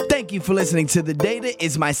Thank you for listening to the Data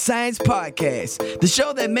is My Science podcast, the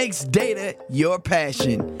show that makes data your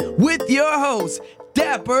passion, with your host,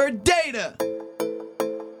 Dapper Data.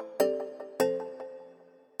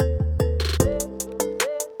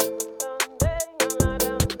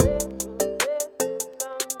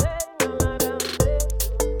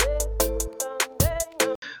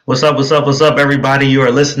 What's up, everybody? You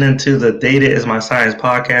are listening to the Data is My Science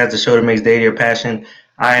podcast, the show that makes data your passion.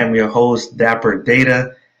 I am your host, Dapper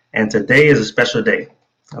Data, and today is a special day,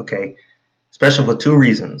 okay? Special for two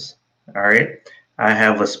reasons, all right? I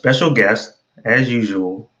have a special guest, as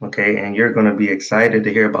usual, okay? And you're going to be excited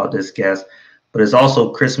to hear about this guest, but it's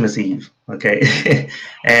also Christmas Eve, okay?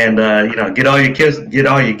 And, get all your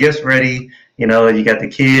gifts ready. You got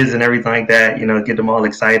the kids and everything like that, get them all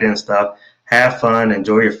excited and stuff. Have fun,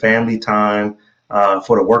 enjoy your family time.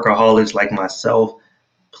 For the workaholics like myself,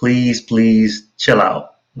 please chill out.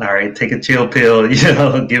 All right, take a chill pill.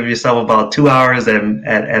 Give yourself about 2 hours at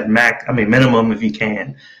minimum if you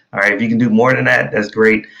can. All right, if you can do more than that, that's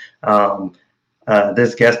great.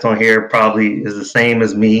 This guest on here probably is the same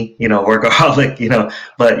as me, workaholic,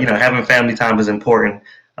 but having family time is important.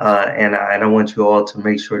 And I want you all to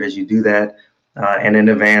make sure that you do that. And in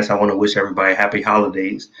advance, I want to wish everybody happy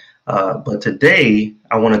holidays. But today,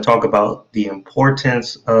 I want to talk about the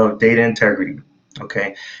importance of data integrity.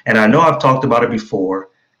 Okay, and I know I've talked about it before.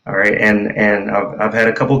 All right, and I've had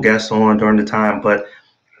a couple guests on during the time, but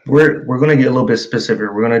we're going to get a little bit specific.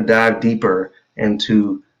 We're going to dive deeper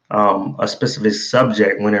into a specific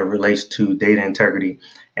subject when it relates to data integrity,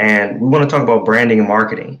 and we want to talk about branding and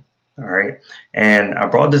marketing. All right, and I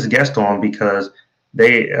brought this guest on because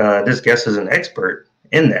this guest is an expert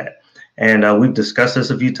in that. And we've discussed this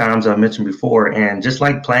a few times, I mentioned before, and just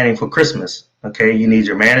like planning for Christmas, okay, you need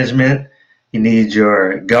your management, you need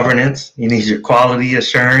your governance, you need your quality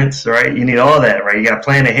assurance, right? You need all that, right? You got to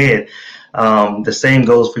plan ahead. The same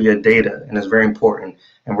goes for your data, and it's very important.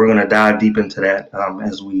 And we're going to dive deep into that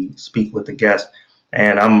as we speak with the guest.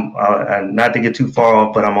 And I'm not to get too far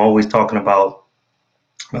off, but I'm always talking about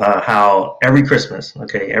how every Christmas,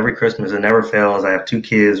 it never fails. I have two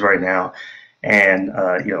kids right now, and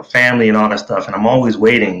family and all that stuff, and I'm always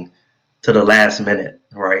waiting to the last minute,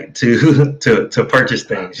 right, to purchase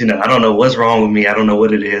things. I don't know what's wrong with me. I don't know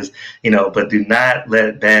what it is, but do not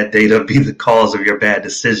let bad data be the cause of your bad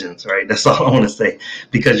decisions, right? That's all I want to say,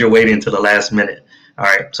 because you're waiting to the last minute. All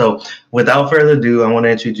right, so without further ado, I want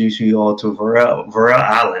to introduce you all to Vera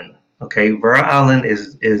Allen. Okay, Vera Allen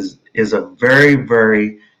is a very,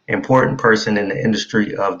 very important person in the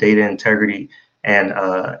industry of data integrity and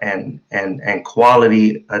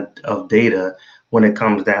quality of data when it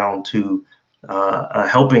comes down to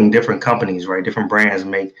helping different companies, right, different brands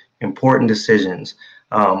make important decisions.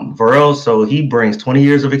 Varel, so he brings 20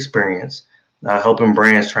 years of experience helping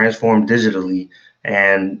brands transform digitally,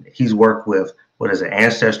 and he's worked with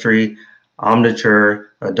Ancestry, Omniture,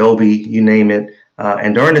 Adobe, you name it.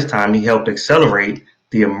 And during this time, he helped accelerate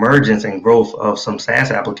the emergence and growth of some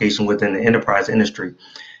SaaS application within the enterprise industry.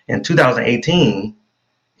 In 2018,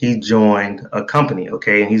 he joined a company,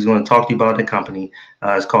 okay, and he's going to talk to you about the company.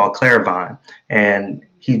 It's called Claravine, and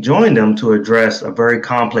he joined them to address a very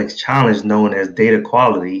complex challenge known as data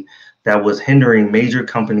quality that was hindering major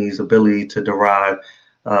companies' ability to derive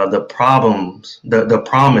the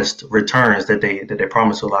promised returns that they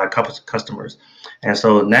promised to a lot of customers. And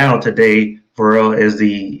so now today, Varel is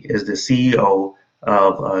the CEO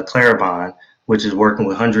of Claravine, which is working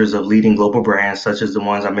with hundreds of leading global brands, such as the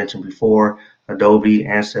ones I mentioned before, Adobe,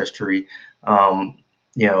 Ancestry, and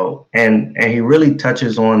he really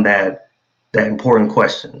touches on that important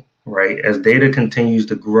question, right? As data continues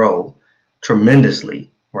to grow tremendously,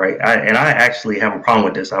 right? I actually have a problem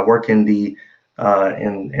with this. I work in the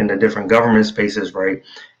different government spaces, right?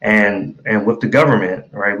 And with the government,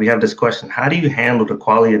 right, we have this question: how do you handle the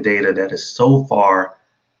quality of data that is so far,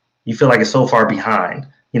 you feel like it's so far behind?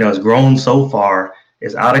 It's grown so far,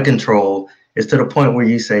 it's out of control. It's to the point where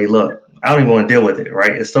you say, look, I don't even want to deal with it,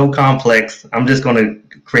 right? It's so complex. I'm just going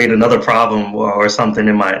to create another problem or something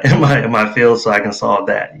in my field so I can solve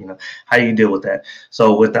that. How do you deal with that?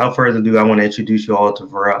 So without further ado, I want to introduce you all to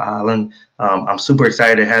Vera Allen. I'm super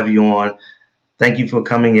excited to have you on. Thank you for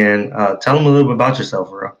coming in. Tell them a little bit about yourself,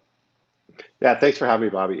 Vera. Yeah, thanks for having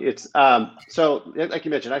me, Bobby. It's so like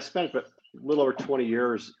you mentioned, I spent a little over 20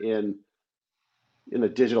 years in the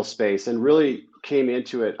digital space and really came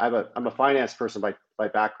into it. I'm a finance person by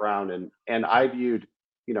background, and I viewed,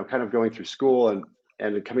 kind of going through school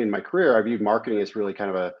and coming in my career, I viewed marketing as really kind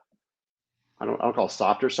of I don't call it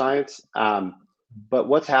softer science. But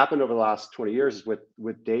what's happened over the last 20 years is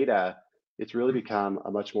with data, it's really become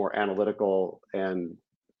a much more analytical and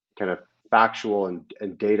kind of factual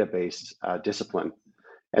and data-based discipline.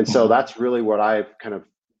 And so that's really what I've kind of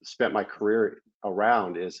spent my career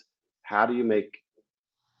around, is how do you make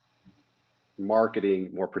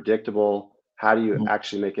marketing more predictable? How do you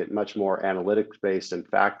actually make it much more analytics based and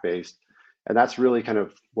fact based? And that's really kind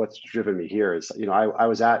of what's driven me here. Is, you know, I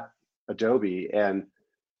was at Adobe, and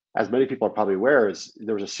as many people are probably aware, is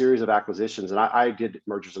there was a series of acquisitions, and I did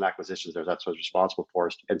mergers and acquisitions there. That's what I was responsible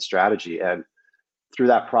for, and strategy. And through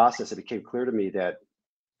that process, it became clear to me that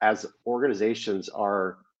as organizations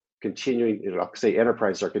are continuing, you know, say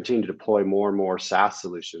enterprises are continuing to deploy more and more SaaS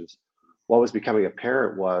solutions, what was becoming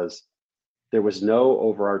apparent was there was no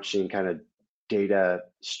overarching kind of data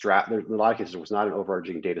in a lot of cases, there was not an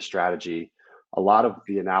overarching data strategy. A lot of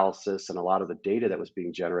the analysis and a lot of the data that was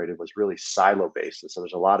being generated was really silo based. And so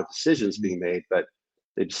there's a lot of decisions being made, but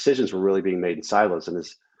the decisions were really being made in silos. And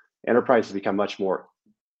as enterprises become much more,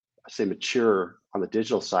 say, mature on the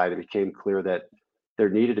digital side, it became clear that there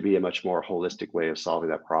needed to be a much more holistic way of solving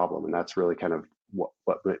that problem. And that's really kind of what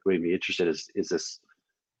made me interested, is this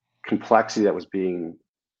complexity that was being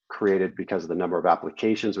created because of the number of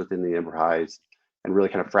applications within the enterprise, and really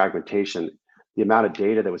kind of fragmentation, the amount of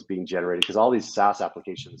data that was being generated, because all these SaaS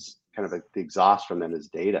applications, kind of the exhaust from them is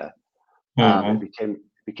data.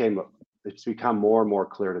 It's become more and more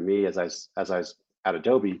clear to me as I was at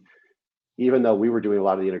Adobe, even though we were doing a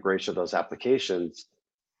lot of the integration of those applications,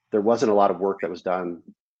 there wasn't a lot of work that was done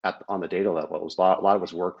on the data level. It was a lot of it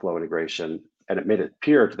was workflow integration, and it made it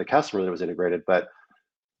appear to the customer that it was integrated. But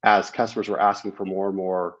as customers were asking for more and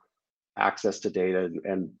more access to data,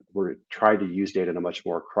 and were trying to use data in a much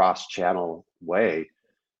more cross-channel way,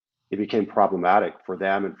 it became problematic for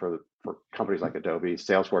them and for companies like Adobe.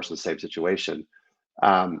 Salesforce in the same situation.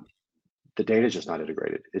 The data is just not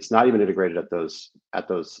integrated. It's not even integrated at those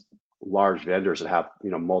large vendors that have,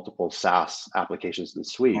 you know, multiple SaaS applications and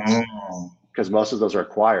suites, because most of those are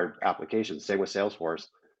acquired applications. Same with Salesforce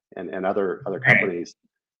and other companies.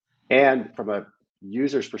 And from a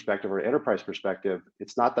user's perspective or enterprise perspective,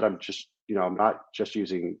 it's not that I'm not just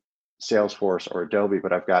using Salesforce or Adobe,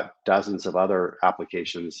 but I've got dozens of other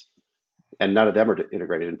applications, and none of them are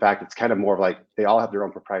integrated. In fact, it's kind of more of like they all have their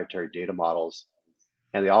own proprietary data models,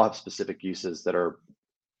 and they all have specific uses that are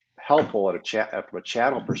helpful from a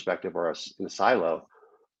channel perspective or in a silo.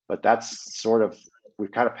 But that's sort of,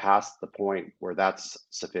 we've kind of passed the point where that's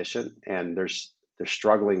sufficient, and they're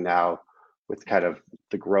struggling now with kind of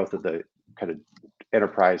the growth of the kind of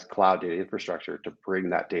enterprise cloud data infrastructure to bring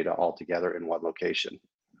that data all together in one location.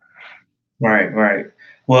 Right.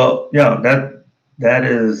 Well, yeah, that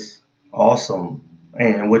is awesome.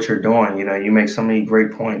 And what you're doing, you know, you make so many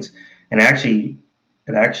great points, and it actually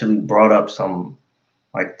brought up some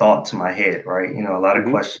like thoughts in my head, right? You know, a lot of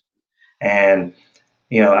questions, and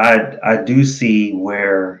you know, I do see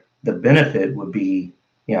where the benefit would be.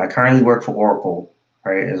 You know, I currently work for Oracle,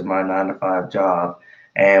 right, as my 9 to 5 job,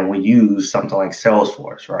 and we use something like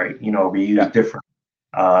Salesforce, right? You know, we use different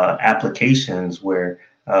applications where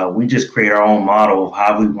we just create our own model of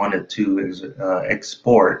how we wanted to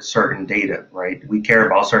export certain data, right? We care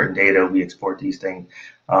about certain data, we export these things.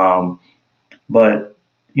 But,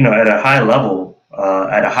 you know, at a higher level,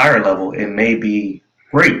 it may be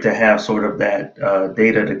great to have sort of that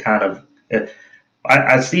data to kind of,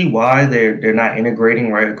 I see why they're not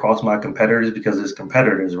integrating right across my competitors, because it's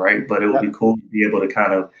competitors, right? But it would be cool to be able to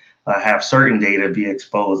kind of have certain data be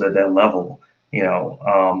exposed at that level. You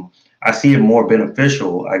know, I see it more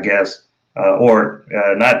beneficial, I guess, or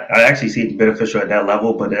not. I actually see it beneficial at that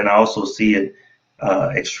level, but then I also see it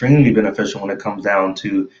extremely beneficial when it comes down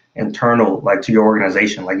to internal, like to your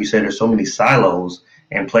organization. Like you said, there's so many silos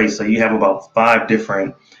in place. So you have about 5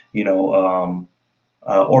 different, you know,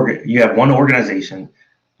 you have one organization,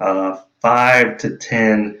 5 to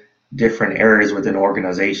 10 different areas within an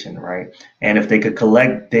organization, right? And if they could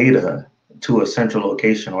collect data to a central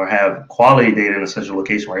location, or have quality data in a central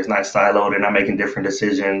location where it's not siloed, they're not making different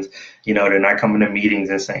decisions, you know, they're not coming to meetings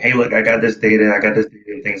and saying, hey, look, I got this data,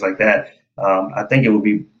 and things like that. I think it would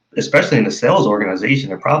be, especially in the sales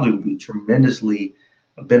organization, it probably would be tremendously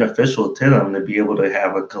beneficial to them to be able to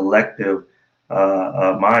have a collective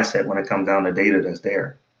mindset when it comes down to data that's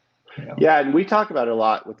there. You know? Yeah, and we talk about it a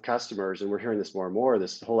lot with customers, and we're hearing this more and more,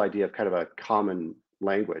 this whole idea of kind of a common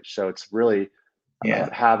language. So it's really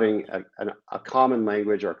about having a common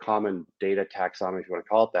language, or a common data taxonomy, if you want to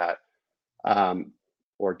call it that,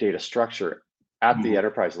 or data structure at the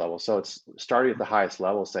enterprise level. So it's starting at the highest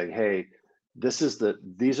level, saying, hey, these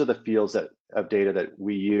are the fields of data that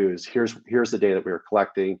we use. Here's the data that we are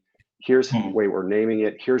collecting. Here's the way we're naming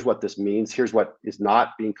it. Here's what this means. Here's what is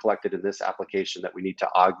not being collected in this application that we need to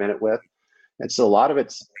augment it with. And so a lot of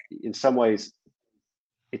it's in some ways,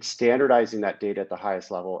 it's standardizing that data at the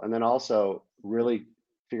highest level, and then also really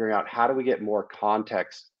figuring out how do we get more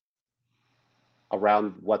context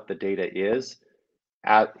around what the data is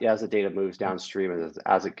as the data moves downstream and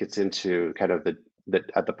as it gets into kind of the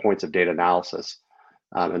at the points of data analysis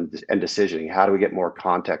and decisioning. How do we get more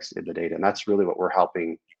context in the data? And that's really what we're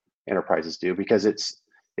helping enterprises do, because it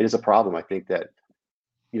is a problem. I think that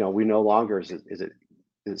we no longer is it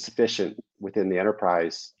sufficient within the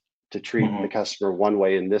enterprise to treat the customer one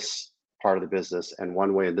way in this part of the business and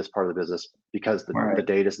one way in this part of the business because the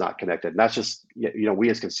data is not connected. And that's just, we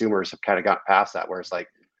as consumers have kind of gotten past that, where it's like,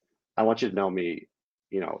 I want you to know me,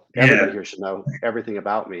 everybody here should know everything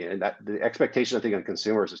about me. And that the expectation, I think, on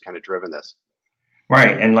consumers has kind of driven this.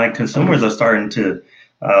 Right. And like consumers are starting to,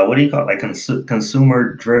 what do you call it? Like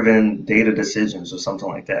consumer driven data decisions or something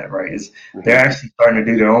like that, right? They're actually starting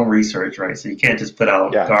to do their own research, right? So you can't just put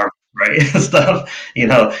out garbage, right? Stuff,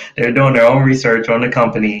 they're doing their own research on the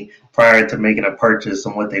company prior to making a purchase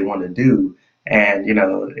on what they want to do. And,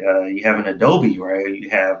 you have an Adobe, right? You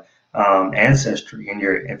have Ancestry, and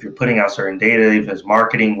if you're putting out certain data, if it's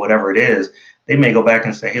marketing, whatever it is, they may go back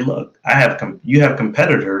and say, hey, look, you have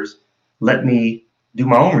competitors. Let me do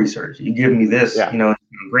my own research. You give me this,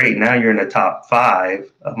 great. Now you're in the top 5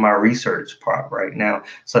 of my research prop right now.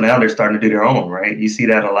 So now they're starting to do their own, right? You see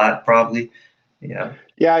that a lot, probably. Yeah.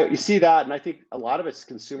 Yeah, you see that, and I think a lot of it's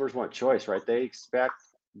consumers want choice, right? They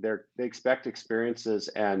expect experiences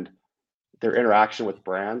and their interaction with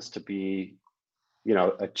brands to be,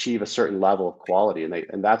 achieve a certain level of quality,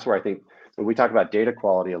 and that's where I think when we talk about data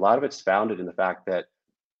quality, a lot of it's founded in the fact that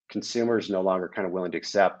consumers no longer kind of willing to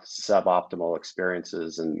accept suboptimal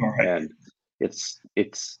experiences, and it's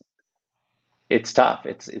tough.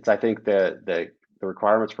 It's I think the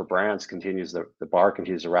requirements for brands the bar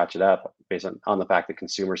continues to ratchet up based on the fact that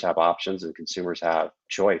consumers have options and consumers have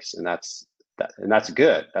choice, and that's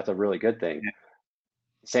good. That's a really good thing. At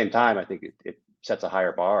the same time, I think it sets a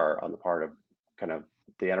higher bar on the part of kind of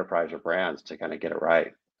the enterprise or brands to kind of get it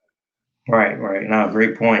right. Right. No,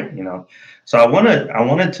 great point. So I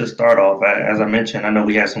wanted to start off, as I mentioned, I know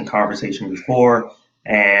we had some conversation before,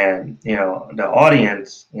 and the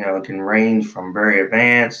audience, can range from very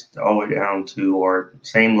advanced all the way down to or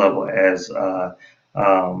same level as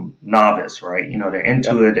novice, right? They're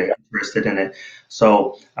into it, they're interested in it.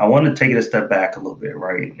 So I want to take it a step back a little bit,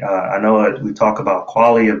 right? I know we talk about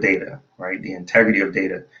quality of data, right? The integrity of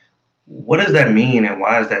data. What does that mean, and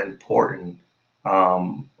why is that important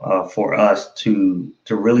for us to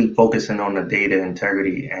really focus in on the data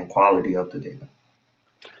integrity and quality of the data?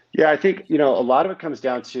 Yeah, I think a lot of it comes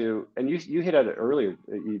down to, and you hit at it earlier.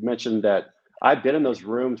 You mentioned that I've been in those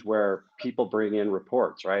rooms where people bring in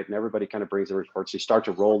reports, right? And everybody kind of brings in reports. You start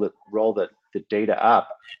to roll the data up,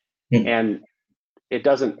 and it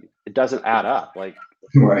doesn't add up. Like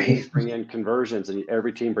bring in conversions, and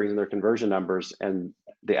every team brings in their conversion numbers, and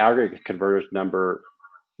the aggregate conversion number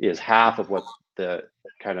is half of what the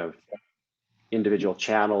kind of individual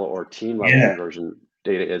channel or team level conversion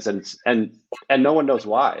data is, and no one knows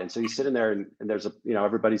why. And so you sit in there, and there's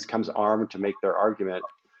everybody comes armed to make their argument,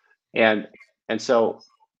 and so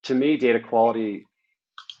to me, data quality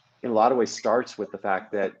in a lot of ways starts with the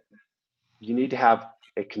fact that you need to have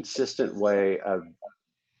a consistent way of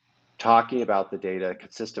talking about the data, a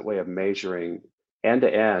consistent way of measuring end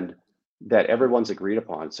to end that everyone's agreed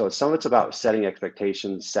upon. So some of it's about setting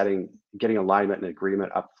expectations, getting alignment and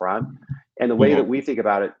agreement up front. And the way that we think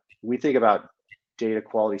about it, we think about data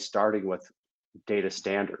quality starting with data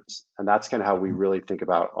standards. And that's kind of how we really think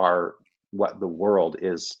about what the world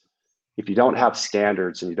is. If you don't have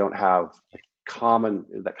standards and you don't have common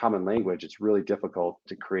language, it's really difficult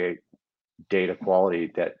to create data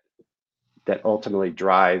quality that ultimately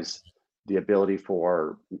drives the ability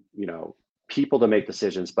for people to make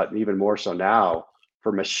decisions, but even more so now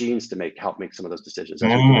for machines to help make some of those decisions. As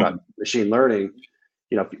we think about machine learning,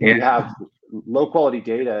 you have low quality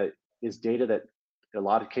data is data that in a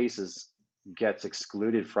lot of cases gets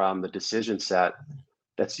excluded from the decision set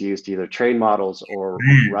that's used to either train models or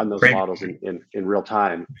run those models in real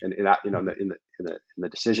time and in the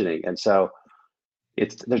decisioning. And so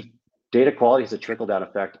there's data quality has a trickle down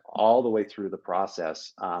effect all the way through the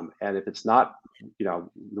process. And if it's not, the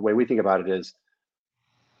way we think about it is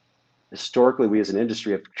historically, we as an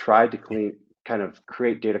industry have tried to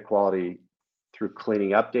create data quality through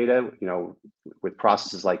cleaning up data, with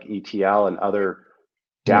processes like ETL and other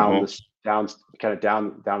down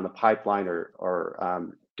the pipeline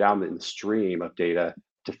or down in the stream of data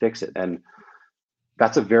to fix it. And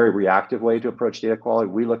that's a very reactive way to approach data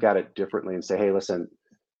quality. We look at it differently and say, hey, listen,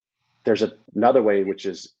 there's another way, which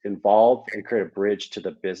is involve and create a bridge to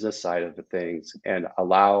the business side of the things and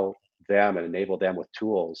allow them and enable them with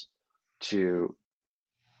tools to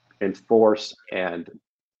enforce and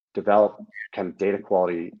develop kind of data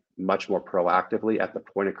quality much more proactively at the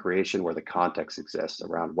point of creation where the context exists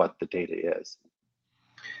around what the data is.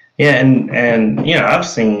 Yeah, and I've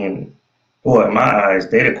seen, well, in my eyes,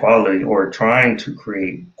 data quality or trying to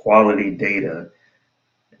create quality data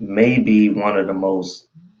may be one of the most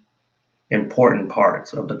important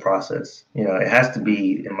parts of the process. It has to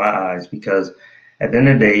be in my eyes because at the end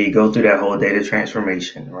of the day, you go through that whole data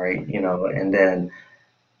transformation, right? And then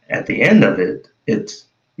at the end of it, it's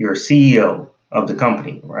your CEO of the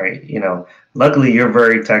company, right? Luckily you're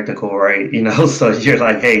very technical, right? So you're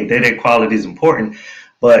like, hey, data quality is important.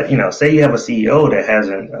 But, say you have a CEO that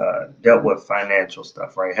hasn't dealt with financial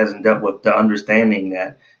stuff, right? Hasn't dealt with the understanding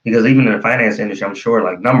that, because even in the finance industry, I'm sure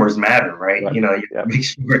like numbers matter, right? Right. You make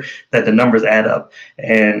sure that the numbers add up.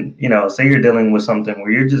 And, say you're dealing with something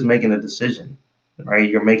where you're just making a decision, right?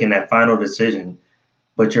 You're making that final decision,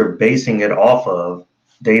 but you're basing it off of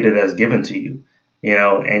data that's given to you,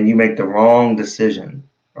 and you make the wrong decision,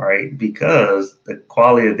 right? Because the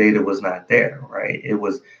quality of data was not there, right? It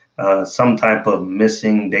was some type of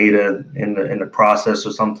missing data in the process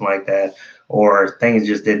or something like that, or things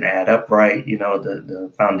just didn't add up right.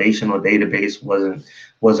 The foundational database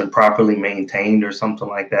wasn't properly maintained or something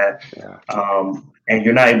like that. Yeah. And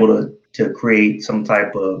you're not able to create some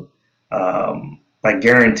type of like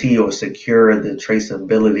guarantee or secure the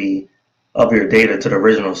traceability of your data to the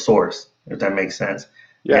original source, if that makes sense.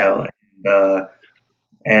 Yeah.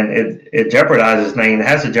 And it jeopardizes things. It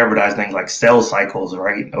has to jeopardize things like sales cycles,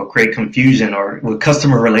 right? Or create confusion or with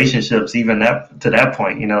customer relationships, even to that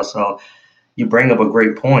point. So you bring up a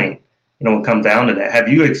great point. It comes down to that. Have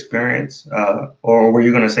you experienced, or were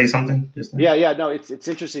you going to say something? Yeah. No, it's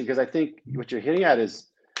interesting because I think what you're hitting at is,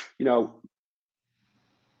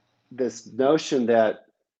 this notion that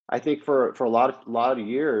I think for a lot of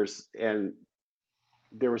years, and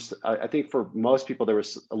there was, I think for most people, there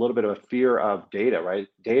was a little bit of a fear of data, right?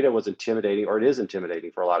 Data was intimidating, or it is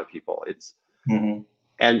intimidating for a lot of people.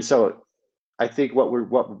 And so I think what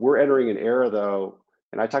we're entering an era though,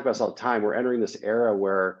 and I talk about this all the time, we're entering this era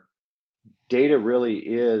where data really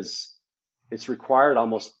is, it's required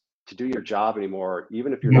almost to do your job anymore.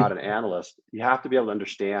 Even if you're not an analyst, you have to be able to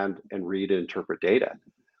understand and read and interpret data.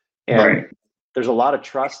 And there's a lot of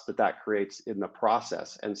trust that creates in the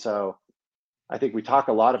process. And so I think we talk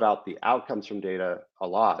a lot about the outcomes from data a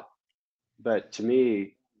lot, but to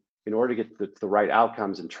me, in order to get the right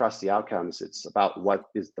outcomes and trust the outcomes, it's about what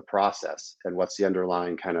is the process and what's the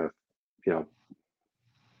underlying kind of,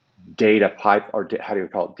 data pipe, or how do you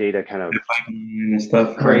call it, data kind of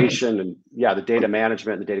stuff, creation, and the data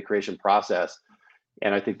management and the data creation process.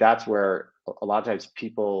 And I think that's where a lot of times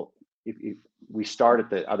people, if we start at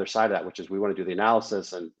the other side of that, which is we want to do the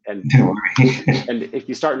analysis, and if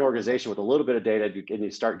you start an organization with a little bit of data and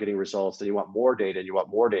you start getting results, then you want more data, and you want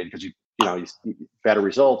more data because you better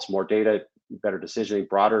results, more data, better decisioning,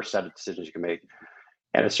 broader set of decisions you can make.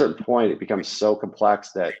 And at a certain point, it becomes so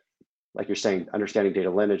complex that, like you're saying, understanding data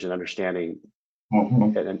lineage and understanding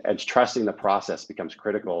and trusting the process becomes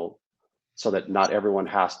critical, so that not everyone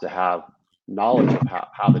has to have knowledge of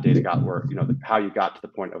how the data got where, how you got to the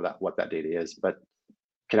point of what that data is, but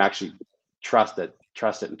can actually trust it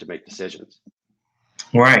and to make decisions.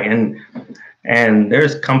 Right. And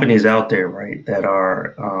there's companies out there, right, that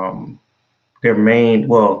are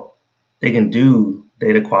they can do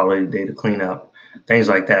data quality, data cleanup, things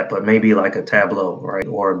like that, but maybe like a Tableau, right,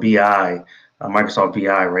 or a BI, Microsoft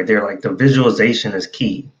BI, right? They're like, the visualization is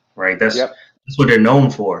key, right? That's what they're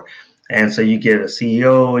known for. And so you get a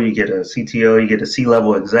CEO, you get a CTO, you get a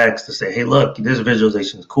C-level execs to say, hey, look, this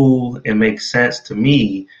visualization is cool. It makes sense to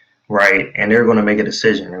me, right? And they're going to make a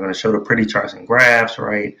decision. They're going to show the pretty charts and graphs,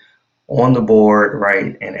 right, on the board,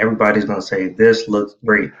 right? And everybody's going to say, this looks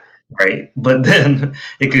great, right? But then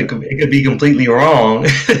it could be completely wrong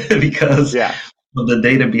because of the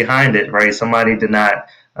data behind it, right? Somebody did not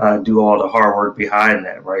do all the hard work behind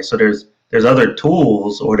that, right? So there's other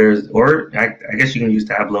tools, or I guess you can use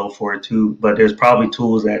Tableau for it too, but there's probably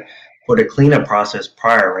tools that for the cleanup process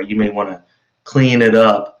prior, right? You may want to clean it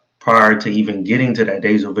up prior to even getting to that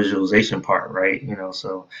data visualization part, right?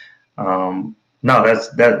 So no,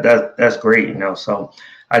 that's great, So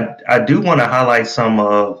I do want to highlight some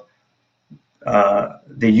of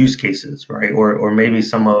the use cases, right? Or maybe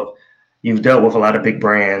some of, you've dealt with a lot of big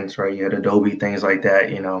brands, right? You had Adobe, things like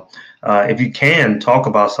that, if you can talk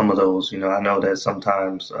about some of those, I know that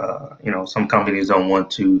sometimes, some companies don't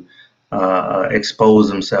want to expose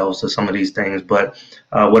themselves to some of these things. But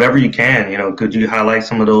whatever you can, could you highlight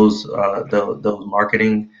some of those those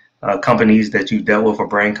marketing companies that you dealt with, or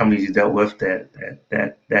brand companies you dealt with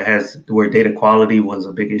that has where data quality was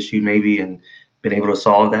a big issue maybe, and been able to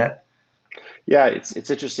solve that? Yeah, it's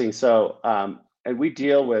interesting. So, and we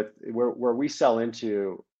deal with where we sell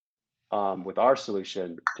into with our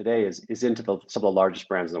solution today is into some of the largest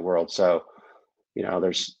brands in the world. So,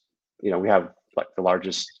 there's, we have like the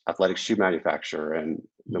largest athletic shoe manufacturer and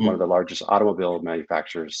one of Hmm. the largest automobile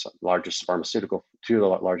manufacturers, two of the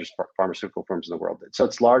largest pharmaceutical firms in the world. So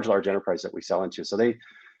it's large enterprise that we sell into. So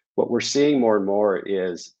what we're seeing more and more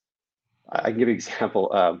is, I can give you an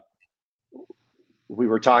example. We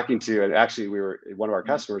were talking to, and actually one of our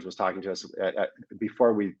customers was talking to us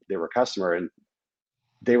before they were a customer, and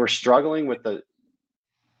they were struggling with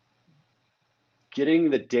getting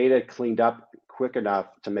the data cleaned up quick enough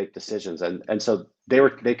to make decisions. And so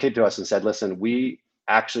they came to us and said, listen, they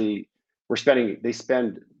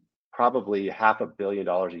spend probably $500 million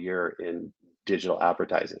a year in digital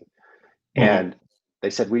advertising. Hmm. And they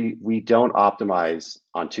said, we don't optimize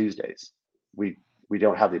on Tuesdays. We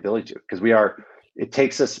don't have the ability to, because it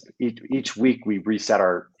takes us each week we reset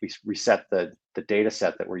the data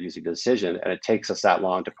set that we're using to decision, and it takes us that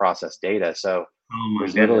long to process data. So Oh my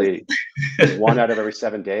there's goodness. literally one out of every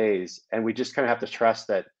 7 days, and we just kind of have to trust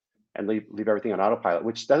that and leave everything on autopilot,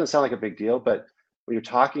 which doesn't sound like a big deal, but when you're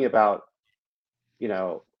talking about, you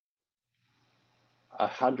know,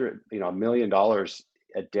 $1 million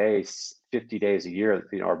a day, 50 days a year,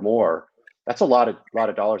 or more, that's a lot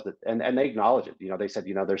of dollars and they acknowledge it. They said,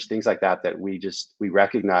 there's things like that we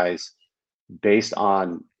recognize based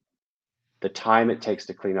on the time it takes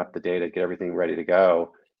to clean up the data, get everything ready to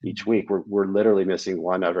go each week. We're literally missing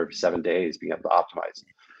one out of every 7 days being able to optimize.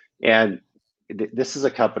 And this is a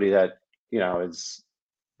company that, is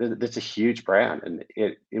that's a huge brand, and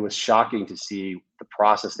it was shocking to see the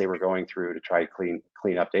process they were going through to try to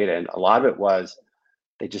clean up data. And a lot of it was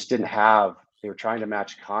they were trying to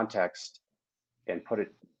match context and put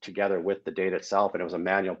it together with the data itself, and it was a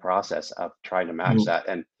manual process of trying to match Mhm. that.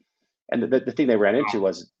 And the thing they ran into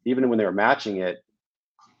was, even when they were matching it,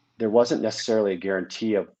 there wasn't necessarily a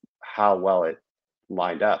guarantee of how well it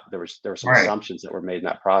lined up. There were some Right. assumptions that were made in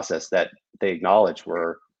that process that they acknowledged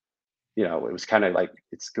were, it was kind of like,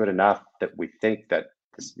 it's good enough that we think that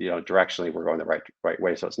this, directionally we're going the right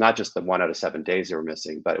way. So it's not just the one out of 7 days they were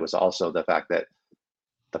missing, but it was also the fact that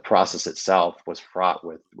the process itself was fraught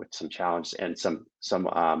with some challenge and some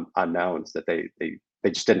unknowns that they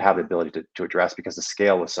just didn't have the ability to address, because the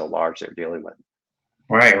scale was so large they were dealing with.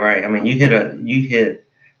 Right, right. I mean, you hit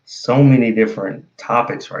so many different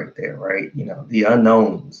topics right there, right? The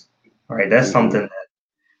unknowns, right? That's Hmm. something that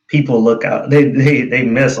people look out, they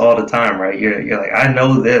miss all the time, right? You're like, I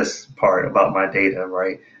know this part about my data,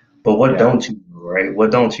 right? But what Yeah. don't you know, right?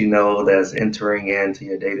 What don't you know that's entering into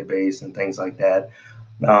your database and things like that?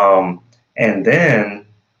 And then,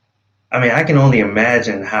 I mean, I can only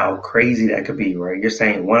imagine how crazy that could be, right? You're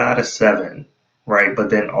saying one out of seven, right? But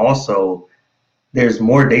then also there's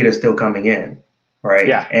more data still coming in, right?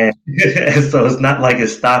 Yeah. And so it's not like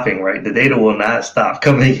it's stopping, right? The data will not stop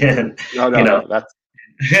coming in, No, you no, know. no.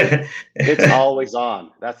 It's always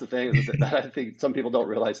on. That's the thing that I think some people don't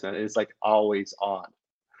realize, man. It's like always on.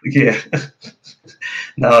 Yeah.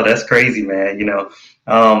 No, that's crazy, man.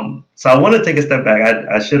 So I want to take a step back.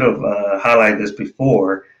 I should have highlighted this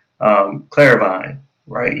before. Claravine,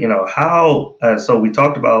 right? So we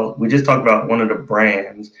just talked about one of the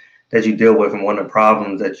brands that you deal with and one of the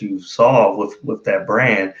problems that you solve with that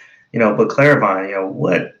brand, but Claravine,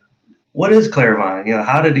 what is Claravine?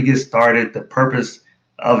 How did it get started? The purpose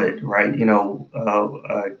of it, right?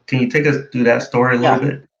 Can you take us through that story a little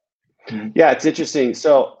Yeah. bit? Mhm. Yeah, it's interesting.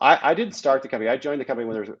 So I didn't start the company. I joined the company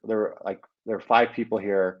when there were 5 people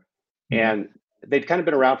here, Mhm. and they'd kind of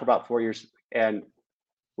been around for about 4 years, and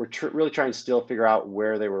we're really trying to still figure out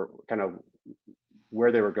where they were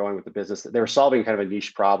going with the business. They were solving kind of a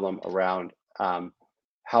niche problem around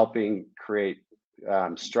helping create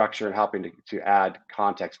structure and helping to add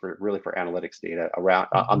context for analytics data around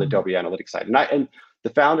on the Adobe Analytics side. And the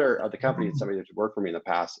founder of the company is somebody that's worked for me in the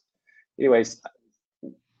past. Anyways,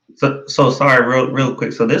 So sorry, real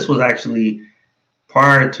quick. So this was actually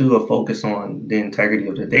prior to a focus on the integrity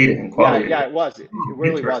of the data and yeah, quality of the yeah, data. it was. It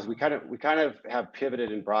really was. Interesting. We kind of have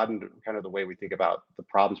pivoted and broadened kind of the way we think about the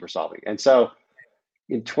problems we're solving. And so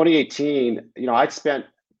in 2018, I'd spent,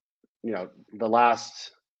 the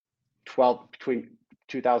last 12 between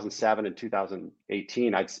 2007 and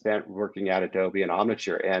 2018, I'd spent working at Adobe and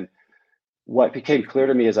Omniture. And what became clear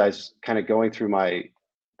to me as I was kind of going through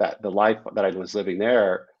the life that I was living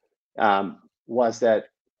there, was that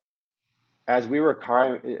as we were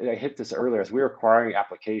acquiring, I hit this earlier, as we were acquiring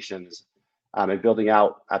applications and building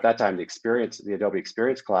out at that time the Adobe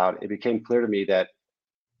Experience Cloud, it became clear to me that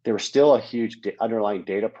there was still a huge underlying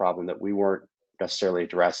data problem that we weren't necessarily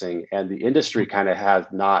addressing, and the industry kind of has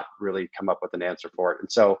not really come up with an answer for it.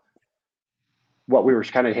 And so what we were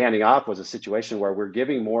kind of handing off was a situation where we're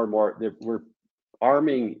giving more and more, we're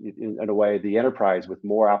arming in a way the enterprise with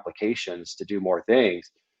more applications to do more things.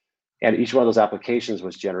 And each one of those applications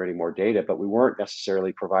was generating more data, but we weren't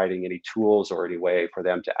necessarily providing any tools or any way for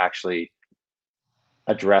them to actually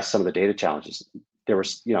address some of the data challenges. There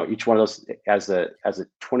was, each one of those, as the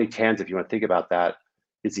 2010s, if you want to think about that,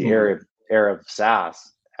 is the era of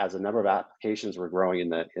SaaS. As a number of applications were growing in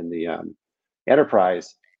the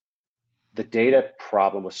enterprise, the data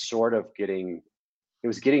problem was sort of getting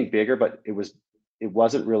bigger, but it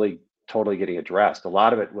wasn't really totally getting addressed. A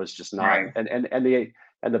lot of it was just not, right.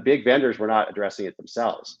 and the big vendors were not addressing it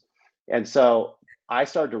themselves. And so I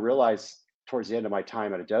started to realize towards the end of my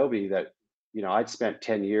time at Adobe that, I'd spent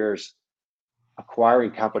 10 years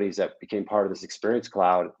acquiring companies that became part of this Experience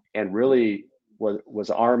Cloud and really was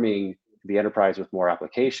arming the enterprise with more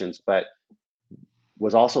applications, but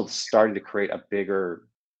was also starting to create a bigger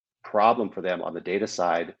problem for them on the data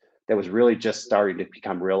side that was really just starting to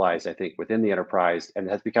become realized, I think, within the enterprise, and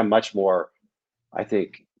has become much more, I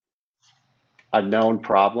think, a known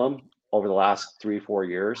problem over the last 3-4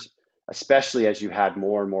 years, especially as you had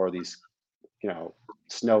more and more of these,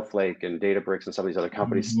 Snowflake and Databricks and some of these other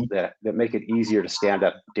companies that make it easier to stand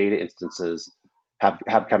up data instances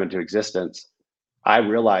have come into existence. I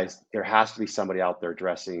realized there has to be somebody out there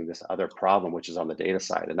addressing this other problem, which is on the data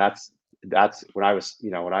side. And that's when I was,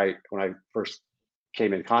 when I first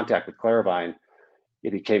came in contact with Claravine,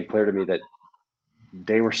 it became clear to me that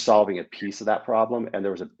they were solving a piece of that problem, and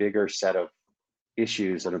there was a bigger set of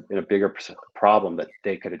issues and a bigger problem that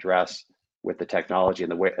they could address with the technology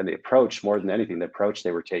and the way and the approach. More than anything, the approach they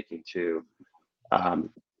were taking to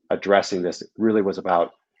addressing this really was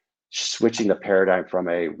about switching the paradigm from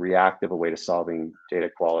a reactive way to solving data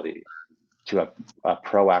quality to a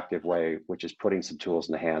proactive way, which is putting some tools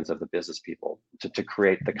in the hands of the business people to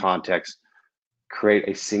create the context, create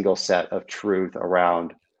a single set of truth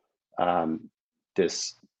around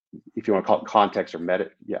this, if you want to call it context or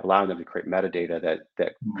allowing them to create metadata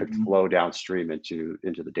that could flow downstream into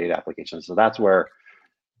the data application. So that's where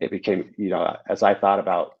it became, as I thought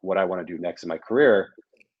about what I want to do next in my career,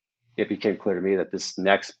 it became clear to me that this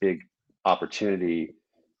next big opportunity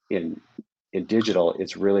in digital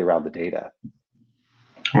is really around the data.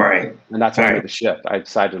 Right. And that's why I made the shift. I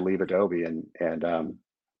decided to leave Adobe, and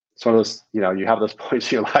it's one of those, you have those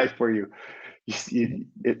points in your life where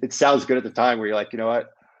it sounds good at the time where you're like, you know what,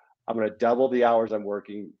 I'm going to double the hours I'm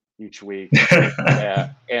working each week,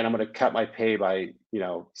 and I'm going to cut my pay by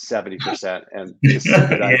 70%, and this is a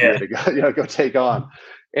good idea to go take on.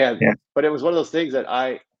 But it was one of those things that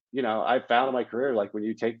I found in my career, like when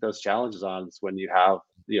you take those challenges on, it's when you have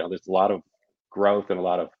there's a lot of growth and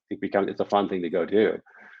it's a fun thing to go do.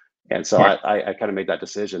 And so I kind of made that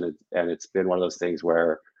decision, and it's been one of those things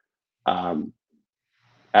where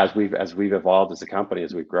as we've evolved as a company,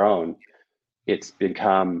 as we've grown, it's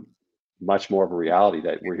become much more of a reality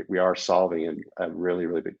that we are solving a really,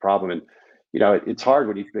 really big problem. And it's hard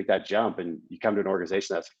when you make that jump and you come to an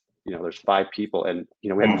organization that's there's 5 people, and we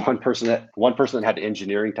had one person that had the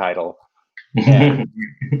engineering title, and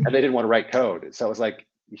they didn't want to write code. So it was like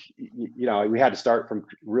we had to start from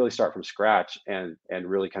scratch and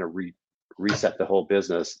really kind of reset the whole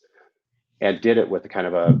business, and did it with a kind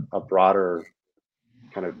of a broader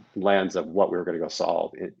kind of lens of what we were going to go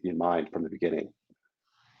solve in mind from the beginning.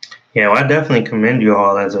 Yeah, well, I definitely commend you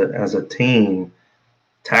all as a team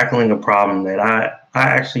tackling a problem that I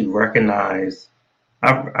actually recognize.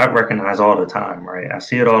 I recognize all the time, right? I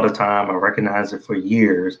see it all the time. I recognize it for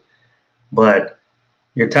years, but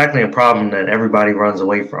you're tackling a problem that everybody runs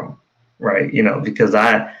away from, right? Because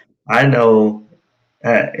I know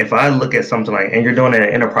if I look at something like, and you're doing it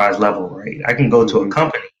at enterprise level, right? I can go to a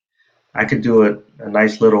company, I could do a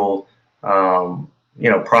nice little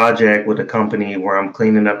project with a company where I'm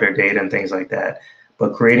cleaning up their data and things like that.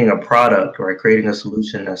 But creating a product, or creating a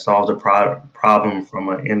solution that solves a problem from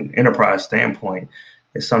an enterprise standpoint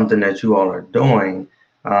is something that you all are doing.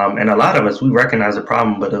 And a lot of us, we recognize the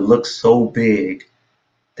problem, but it looks so big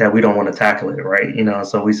that we don't want to tackle it, right?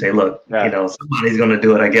 So we say, look, somebody's going to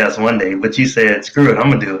do it, I guess, one day. But you said, screw it, I'm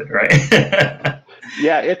going to do it, right?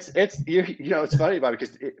 Yeah, it's funny, Bobby,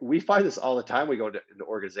 because we find this all the time. We go into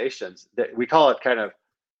organizations that we call it kind of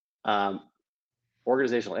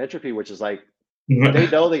organizational entropy, which is like they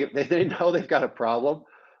know they've got a problem,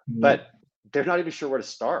 but they're not even sure where to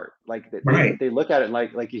start. Like Right. they look at it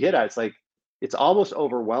like you hit at, it's like, it's almost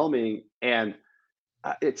overwhelming. And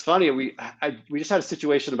it's funny. We just had a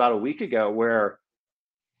situation about a week ago where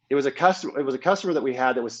it was a customer that we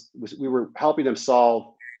had that was we were helping them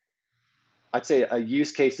solve, I'd say, a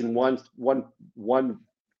use case in one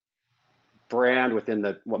brand within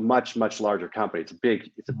the much larger company. It's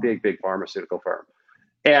a big pharmaceutical firm.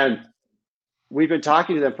 And we've been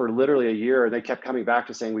talking to them for literally a year, and they kept coming back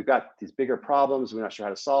to saying, we've got these bigger problems, we're not sure how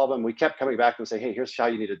to solve them. We kept coming back and saying, hey, here's how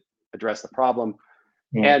you need to address the problem.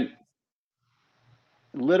 And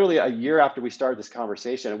literally a year after we started this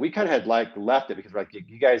conversation, and we kind of had like left it because we're like,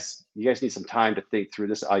 you guys need some time to think through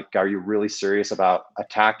this. Like, are you really serious about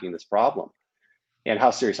attacking this problem? And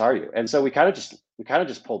how serious are you? And so we kind of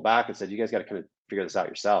just pulled back and said, you guys got to kind of figure this out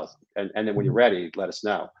yourselves. And then when you're ready, let us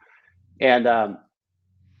know. And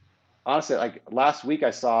honestly, like last week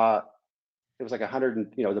I saw it was like 100, and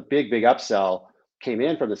the big upsell came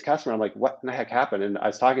in from this customer. I'm like, what in the heck happened? And I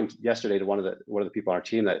was talking yesterday to one of the people on our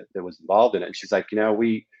team that was involved in it. And she's like,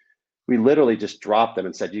 we literally just dropped them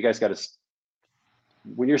and said, you guys got to,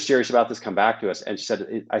 when you're serious about this, come back to us. And she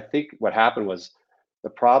said, I think what happened was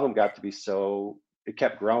the problem got to be so, it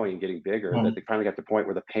kept growing and getting bigger that they finally got to the point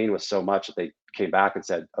where the pain was so much that they came back and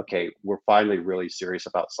said, okay, we're finally really serious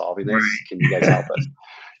about solving this. Can you guys help us?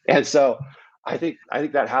 And so I think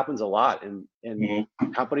that happens a lot, and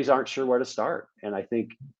companies aren't sure where to start. And I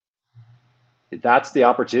think that's the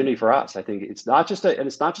opportunity for us. I think it's not just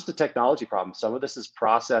a technology problem. Some of this is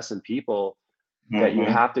process and people that you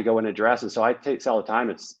have to go and address. And so I say all the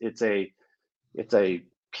time, it's a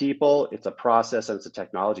people, it's a process, and it's a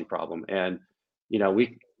technology problem. And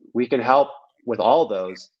we can help with all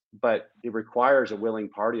those, but it requires a willing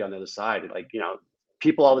party on the other side. Like,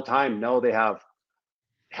 people all the time know they have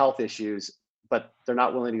health issues, but they're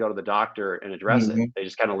not willing to go to the doctor and address it. They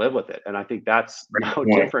just kind of live with it. And I think that's no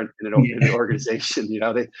different in an organization.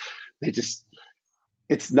 They just,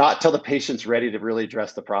 it's not till the patient's ready to really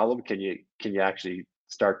address the problem can you actually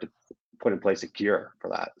start to put in place a cure for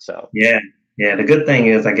that. So yeah. The good thing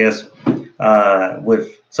is, I guess,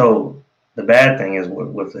 the bad thing is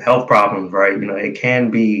with health problems, right? It can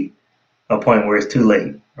be a point where it's too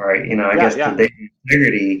late, right? I guess the data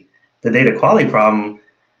integrity, the data quality problem,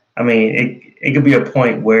 I mean, it could be a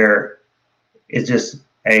point where it's just,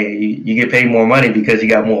 hey, you get paid more money because you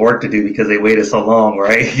got more work to do because they waited so long,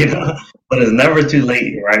 right? But it's never too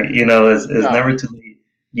late, right? It's never too late.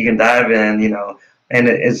 You can dive in, and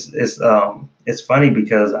it's funny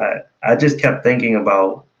because I just kept thinking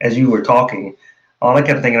about, as you were talking, all I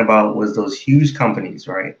kept thinking about was those huge companies,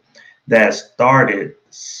 right, that started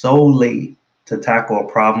so late to tackle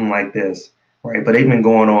a problem like this, right? But they've been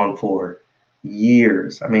going on for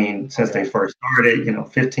years. I mean, since they first started,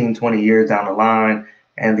 15, 20 years down the line,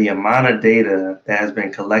 and the amount of data that has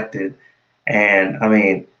been collected. And I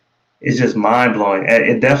mean, it's just mind blowing.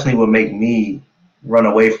 It definitely would make me run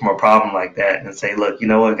away from a problem like that and say, look, you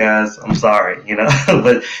know what, guys, I'm sorry,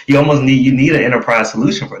 but you need an enterprise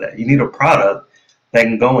solution for that. You need a product that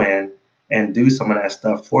can go in and do some of that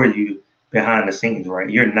stuff for you behind the scenes, right?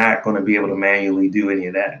 You're not going to be able to manually do any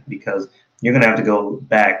of that because you're going to have to go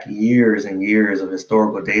back years and years of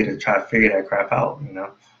historical data to try to figure that crap out,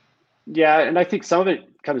 Yeah, and I think some of it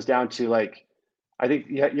comes down to, like, I think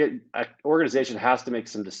an organization has to make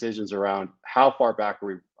some decisions around how far back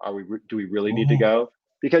do we really need to go?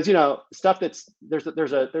 Because stuff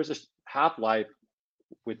there's a half-life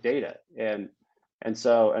with data, and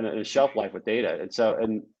a shelf life with data,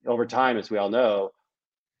 and over time, as we all know,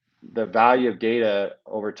 the value of data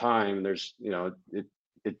over time,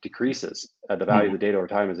 it decreases. The value of the data over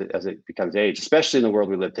time as it becomes age, especially in the world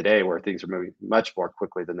we live today, where things are moving much more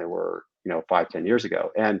quickly than they were 5-10 years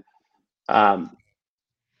ago. And so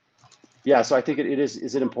I think it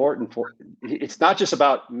is it important for, it's not just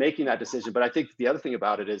about making that decision, but I think the other thing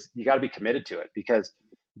about it is you got to be committed to it, because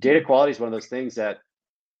data quality is one of those things that,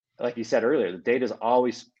 like you said earlier, the data is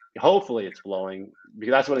always, hopefully it's flowing,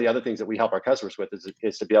 because that's one of the other things that we help our customers with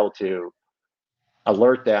is to be able to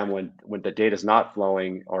alert them when the data is not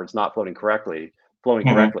flowing or it's not flowing correctly.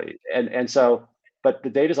 And so, but the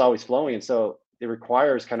data is always flowing. And so it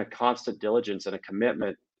requires kind of constant diligence and a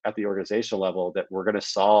commitment at the organizational level that we're going to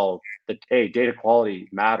solve that. A, data quality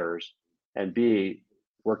matters, and B,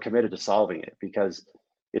 we're committed to solving it, because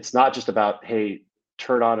it's not just about, hey,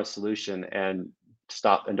 turn on a solution and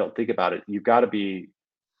stop and don't think about it. You've got to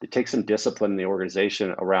it takes some discipline in the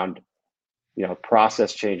organization around,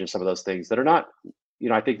 process change and some of those things that are not,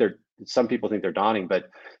 I think some people think they're daunting, but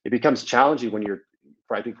it becomes challenging when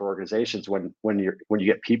I think for organizations, when you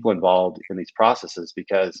get people involved in these processes,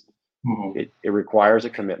 because It requires a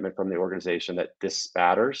commitment from the organization that this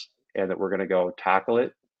matters and that we're going to go tackle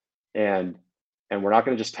it. And we're not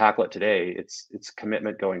going to just tackle it today. It's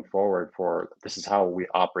commitment going forward for this is how we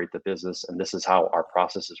operate the business and this is how our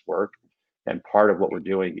processes work. And part of what we're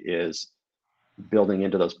doing is building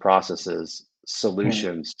into those processes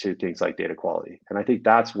solutions to things like data quality. And I think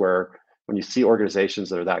that's where when you see organizations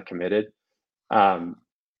that are that committed,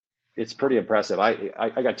 it's pretty impressive. I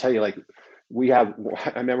got to tell you, like I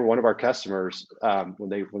remember one of our customers when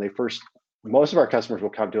they first, most of our customers will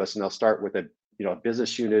come to us and they'll start with a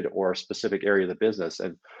business unit or a specific area of the business.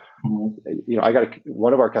 And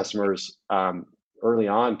one of our customers early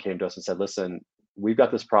on came to us and said, "Listen, we've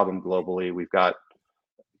got this problem globally. We've got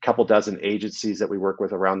a couple dozen agencies that we work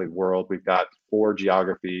with around the world. We've got 4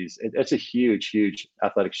 geographies. It's a huge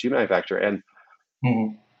athletic shoe manufacturer." And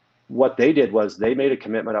what they did was they made a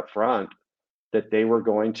commitment up front that they were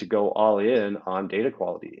going to go all in on data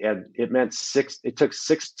quality. And it meant it took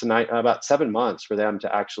 6 to 9, about 7 months for them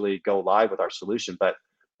to actually go live with our solution. But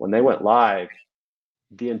when they went live,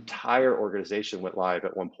 the entire organization went live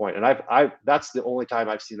at one point. And that's the only time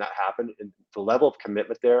I've seen that happen. And the level of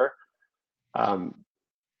commitment there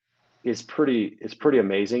is pretty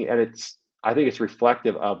amazing. And I think it's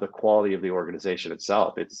reflective of the quality of the organization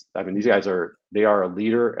itself. These guys are a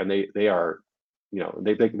leader, and they are,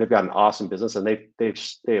 they've got an awesome business, and they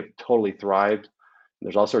have totally thrived. And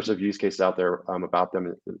there's all sorts of use cases out there about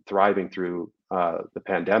them thriving through the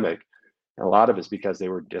pandemic. And a lot of it's because they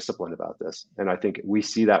were disciplined about this. And I think we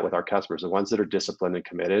see that with our customers, the ones that are disciplined and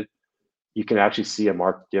committed, you can actually see a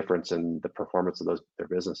marked difference in the performance of their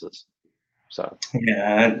businesses. So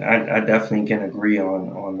yeah, I definitely can agree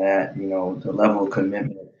on that. The level of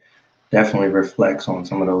commitment definitely reflects on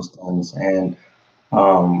some of those things. And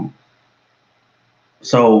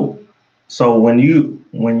so when you're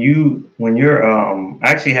I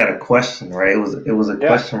actually had a question, right? It was a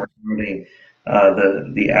question regarding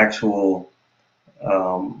the actual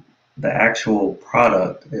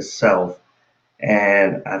product itself.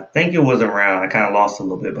 And I think it was around, I kind of lost a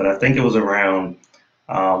little bit, but I think it was around,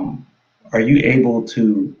 are you able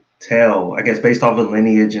to tell, I guess, based off of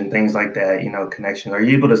lineage and things like that, connections, are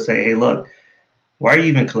you able to say, hey, look, why are you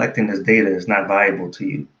even collecting this data? It's not valuable to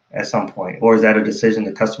you at some point. Or is that a decision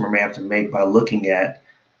the customer may have to make by looking at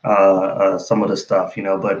some of the stuff,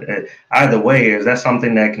 but either way, is that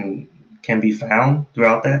something that can be found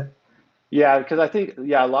throughout that? Yeah, because I think,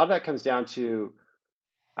 a lot of that comes down to,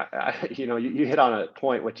 you hit on a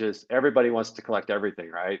point, which is everybody wants to collect everything,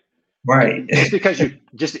 right? Right. Just because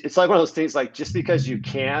it's like one of those things, like just because you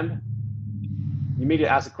can, you need to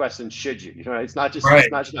ask the question, should you? It's not just right.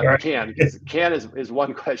 it's not just about can, because can is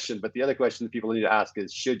one question, but the other question that people need to ask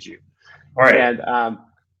is, should you? Right.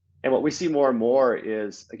 And what we see more and more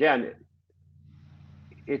is, again,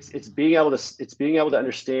 it's being able to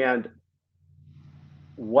understand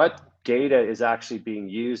what data is actually being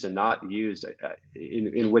used and not used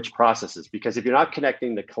in which processes. Because if you're not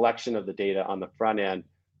connecting the collection of the data on the front end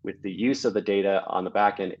with the use of the data on the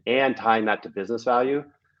back end and tying that to business value,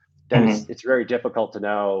 then it's very difficult to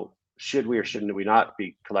know, should we or shouldn't we not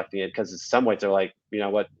be collecting it? Because in some ways they're like,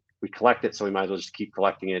 what, we collect it, so we might as well just keep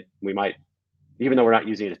collecting it. We might, even though we're not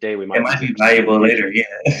using it today, we might. It might be valuable later.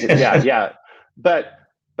 Yeah. yeah. But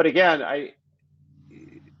again,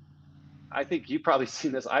 I think you've probably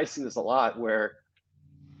seen this. I've seen this a lot, where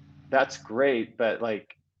that's great, but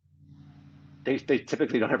like they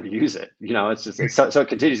typically don't ever use it. It's just so it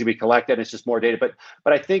continues to be collected. It's just more data. But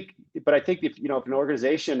I think if if an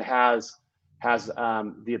organization has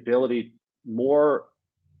the ability, more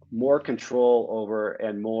control over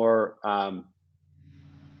and more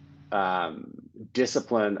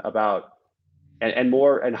discipline about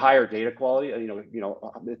and higher data quality,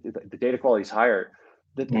 the data quality is higher.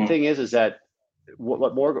 The thing is that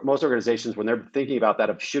most organizations, when they're thinking about that,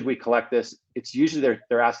 of should we collect this, it's usually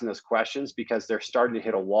they're asking those questions because they're starting to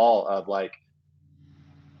hit a wall of like,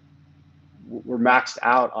 we're maxed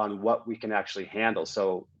out on what we can actually handle.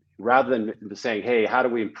 So rather than saying, hey, how do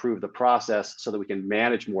we improve the process so that we can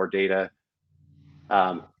manage more data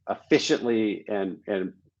efficiently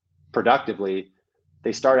and productively,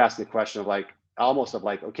 they start asking the question of like,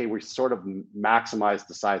 okay, we sort of maximize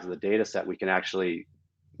the size of the data set we can actually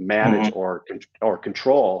manage or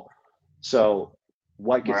control. So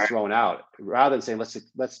what gets thrown out, rather than saying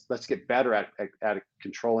let's get better at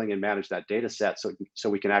controlling and manage that data set so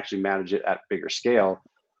we can actually manage it at bigger scale.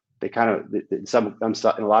 They kind of,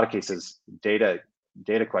 in a lot of cases, data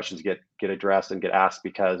questions get addressed and get asked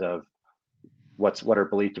because of what are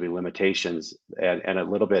believed to be limitations, and a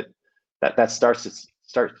little bit that starts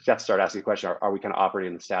asking the question, are we kind of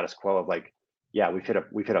operating in the status quo of like, yeah, we've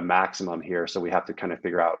hit a maximum here. So we have to kind of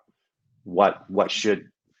figure out what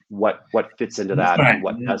fits into That's that not and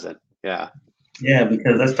what good. doesn't. Yeah. Yeah,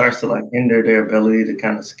 because that starts to like hinder their ability to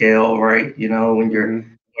kind of scale, right? You know, Hmm. when you're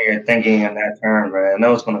thinking in that term, right? I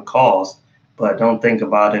know it's going to cost, but don't think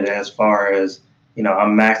about it as far as, you know,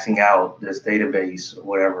 I'm maxing out this database or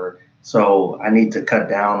whatever, so I need to cut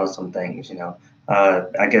down on some things, you know.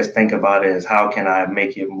 I guess think about it as how can I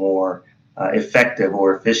make it more effective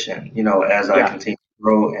or efficient, you know, as I Yeah. continue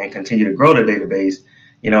to grow the database,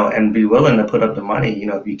 you know, and be willing to put up the money, you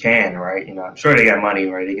know, if you can, right? You know, I'm sure they got money,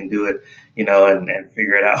 right? They can do it, you know, and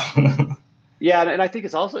figure it out. Yeah, and I think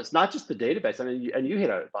it's not just the database. I mean, and you hit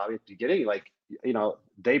it, Bobby, at the beginning. Like,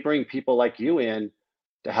 they bring people like you in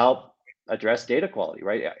to help address data quality,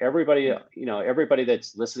 right? Everybody, everybody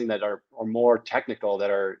that's listening that are more technical,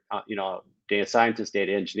 that are data scientists,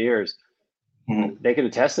 data engineers, Mhm, they can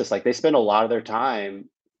attest this. Like, they spend a lot of their time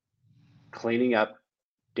cleaning up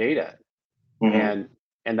data, mhm,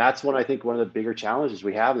 and that's I think one of the bigger challenges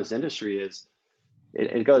we have in this industry is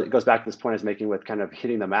it goes back to this point I was making with kind of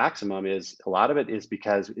hitting the maximum. Is a lot of it is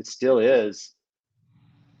because there's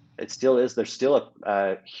still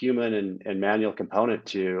a human and manual component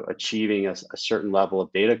to achieving a certain level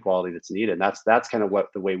of data quality that's needed. And that's kind of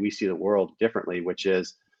the way we see the world differently, which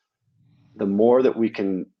is the more that we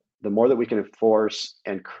can enforce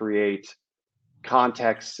and create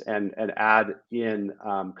context and add in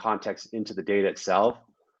context into the data itself,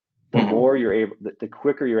 mhm. the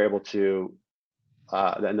quicker you're able to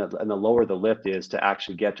and the lower the lift is to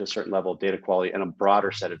actually get to a certain level of data quality and a broader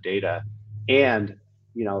set of data. And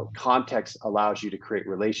context allows you to create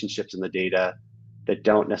relationships in the data that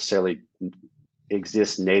don't necessarily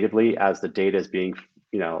exist natively as the data is being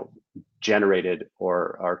generated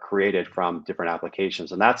or are created from different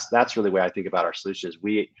applications. And that's really the way I think about our solutions.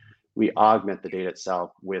 We augment the data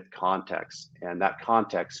itself with context, and that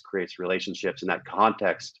context creates relationships, and that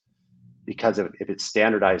context, because if it's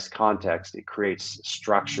standardized context, it creates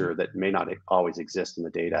structure that may not always exist in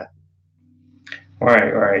the data.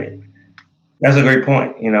 Right, right. That's a great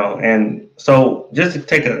point, you know. And so, just to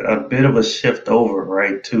take a bit of a shift over,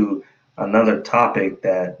 right, to another topic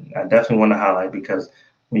that I definitely want to highlight, because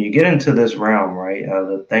when you get into this realm, right,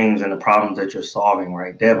 the things and the problems that you're solving,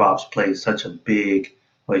 right, DevOps plays such it's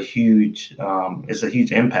a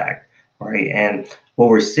huge impact, right? And what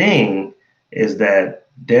we're seeing is that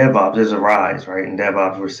DevOps is a rise, right? In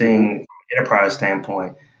DevOps, we're Mm-hmm. seeing from an enterprise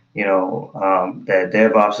standpoint, that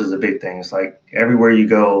DevOps is a big thing. It's like everywhere you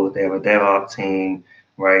go, they have a DevOps team,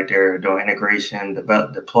 right? They're doing integration,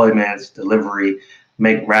 deployments, delivery,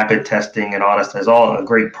 make rapid testing, and all that stuff. It's all a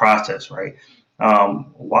great process, right?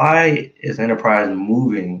 Why is enterprise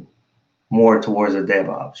moving more towards the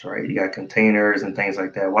DevOps, right? You got containers and things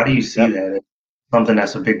like that. Why do you see Yep. that as something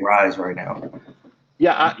that's a big rise right now?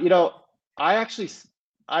 Yeah. I actually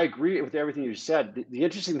I agree with everything you said. The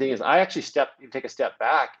interesting thing is I actually take a step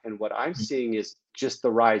back, and what I'm seeing is just the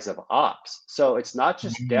rise of ops. So it's not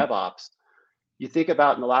just Mhm, DevOps. You think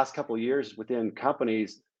about in the last couple of years within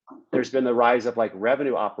companies, there's been the rise of like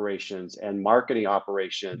revenue operations and marketing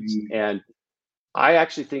operations. mhm, And I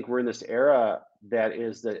actually think we're in this era that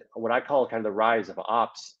is what I call kind of the rise of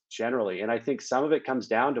ops generally. And I think some of it comes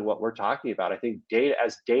down to what we're talking about. I think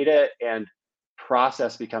data and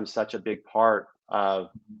process becomes such a big part of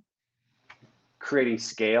creating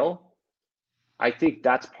scale. I think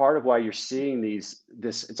that's part of why you're seeing this.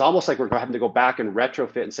 It's almost like we're having to go back and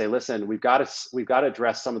retrofit and say, listen, we've got to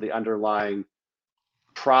address some of the underlying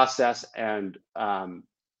process and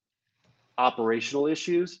operational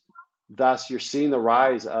issues. Thus, you're seeing the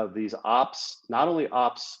rise of these ops, not only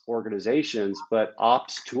ops organizations, but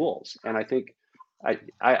ops tools. And I think I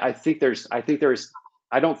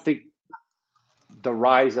don't think the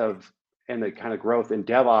rise of and the kind of growth in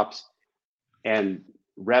DevOps and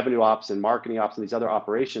revenue ops and marketing ops and these other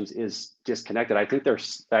operations is disconnected. I think they're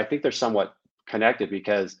somewhat connected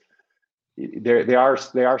because they are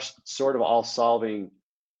sort of all solving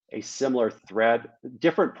a similar thread,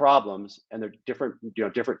 different problems, and they're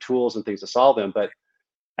different tools and things to solve them. But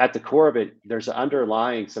at the core of it, there's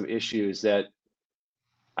underlying some issues that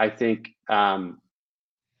I think the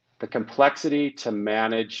complexity to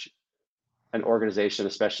manage an organization,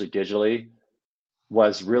 especially digitally,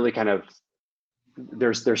 was really kind of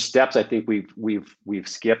there's steps I think we've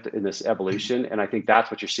skipped in this evolution, and I think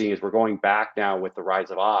that's what you're seeing is we're going back now with the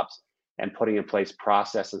rise of ops and putting in place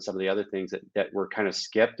process and some of the other things that were kind of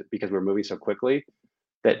skipped because we're moving so quickly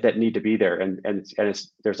that need to be there.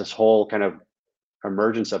 There's this whole kind of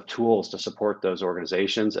emergence of tools to support those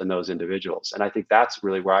organizations and those individuals. And I think that's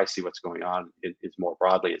really where I see what's going on is more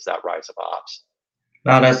broadly is that rise of ops.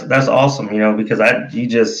 No, that's awesome, because you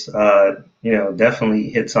just definitely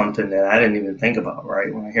hit something that I didn't even think about,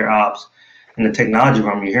 right? When I hear ops in the technology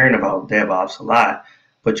realm, you're hearing about DevOps a lot,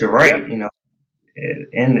 but you're right, Yep.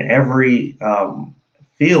 in every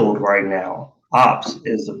field right now, ops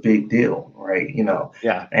is a big deal, right?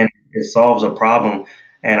 Yeah. And it solves a problem.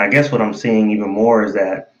 And I guess what I'm seeing even more is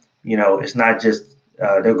that, it's not just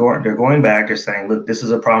they're going back, they're saying, look, this is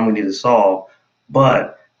a problem we need to solve,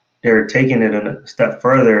 but they're taking it a step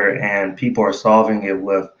further, and people are solving it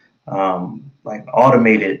with like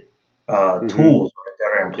automated Hmm. tools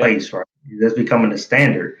that are in Yep. place, right? That's becoming the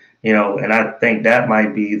standard, and I think that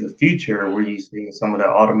might be the future where you see some of the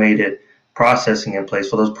automated processing in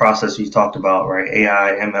place for those processes you talked about, right?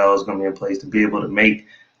 AI, ML is going to be in place to be able to make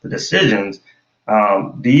the decisions.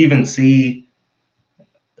 Do you even see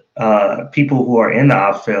people who are in the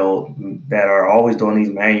op field that are always doing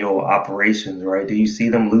these manual operations, right? Do you see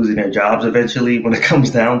them losing their jobs eventually when it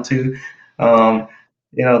comes down to, um,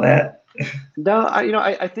 that? No,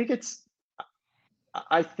 I think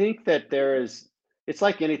I think that it's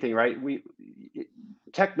like anything, right?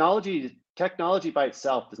 Technology by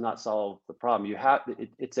itself does not solve the problem.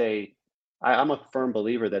 I'm a firm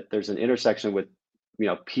believer that there's an intersection with,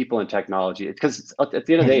 people and technology. Because at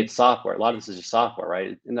the end of the day, Mhm. it's software. A lot of this is just software,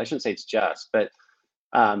 right? And I shouldn't say it's just, but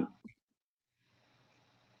um,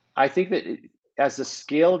 I think that as the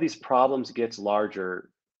scale of these problems gets larger,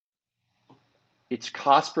 it's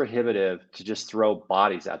cost prohibitive to just throw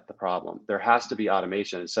bodies at the problem. There has to be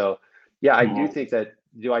automation. So, yeah, Mhm.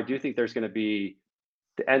 I do think there's going to be,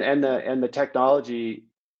 and the technology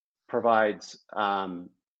provides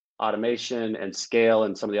automation and scale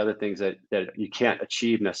and some of the other things that you can't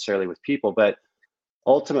achieve necessarily with people. But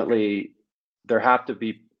ultimately, there have to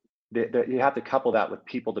be you have to couple that with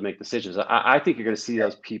people to make decisions. I think you're going to see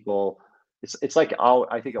those people. It's like all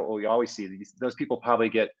I think what we always see those people probably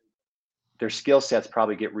get their skill sets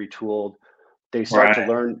probably get retooled. They start Right. to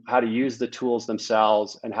learn how to use the tools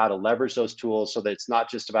themselves and how to leverage those tools so that it's not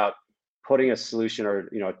just about putting a solution or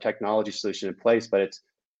a technology solution in place, but it's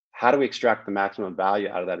how do we extract the maximum value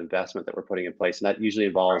out of that investment that we're putting in place, and that usually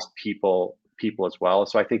involves people as well.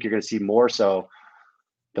 So I think you're going to see more so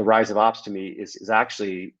the rise of ops to me is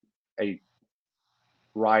actually a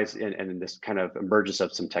rise in this kind of emergence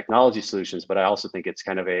of some technology solutions, but I also think it's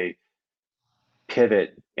kind of a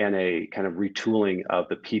pivot and a kind of retooling of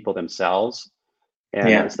the people themselves. And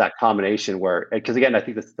Yeah. it's that combination where, because again, I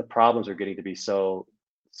think that the problems are getting to be so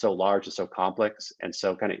large and so complex and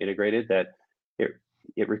so kind of integrated that it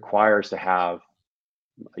it requires to have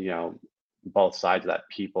you know both sides of that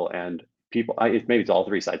people. Maybe it's all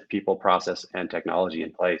three sides: people, process, and technology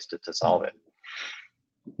in place to solve it.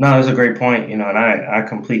 No, that's a great point, and I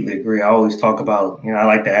completely agree. I always talk about, I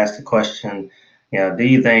like to ask the question, do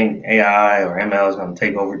you think AI or ML is going to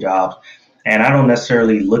take over jobs? And I don't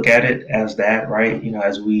necessarily look at it as that, right?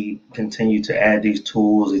 As we continue to add these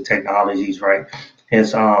tools, these technologies, right?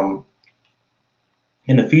 It's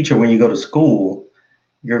in the future when you go to school,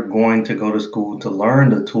 you're going to go to school to learn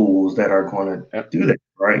the tools that are going to Yep. do that,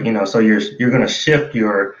 right? So you're going to shift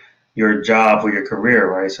your job or your career,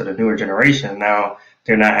 right? So the newer generation now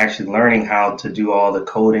they're not actually learning how to do all the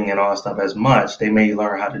coding and all that stuff as much. They may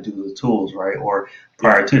learn how to do the tools, right? Or Yep.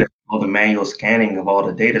 prior to that, all the manual scanning of all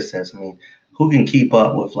the data sets. I mean, who can keep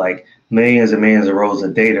up with like millions and millions of rows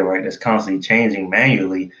of data, right? That's constantly changing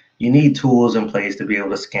manually. You need tools in place to be able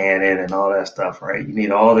to scan it and all that stuff, right? You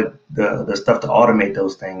need all the stuff to automate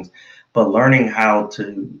those things. But learning how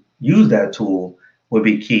to use that tool would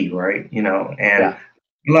be key, right? And Yeah.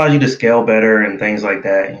 it allows you to scale better and things like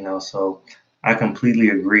that. So I completely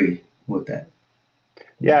agree with that.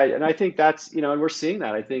 Yeah. And I think that's and we're seeing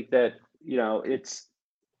that. I think that it's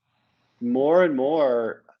more and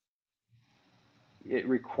more it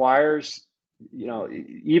requires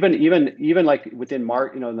even like within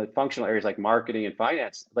in the functional areas like marketing and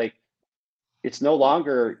finance, like it's no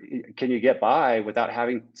longer can you get by without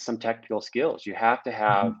having some technical skills. You have to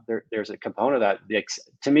have there's a component of that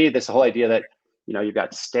to me this whole idea that you've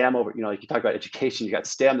got STEM over, like you talk about education, you got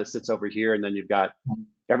STEM that sits over here and then you've got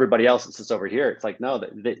everybody else that sits over here. It's like no,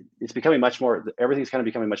 it's becoming much more, everything's kind of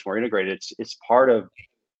becoming much more integrated. It's part of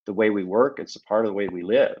the way we work, it's a part of the way we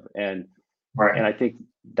live. And Right. I think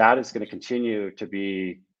that is going to continue to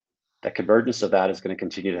be, the convergence of that is going to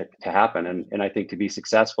continue to happen. And I think to be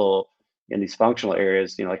successful in these functional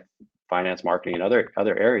areas, like finance, marketing, and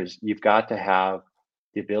other areas, you've got to have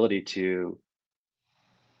the ability to,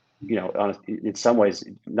 in some ways,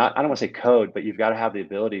 not, I don't want to say code, but you've got to have the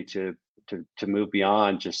ability to move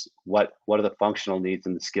beyond just what are the functional needs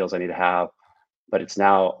and the skills I need to have. But it's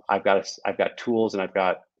now I've got tools and I've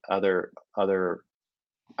got other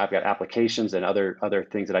I've got applications and other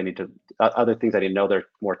things that I need to other things I need to know they're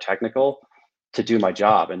more technical to do my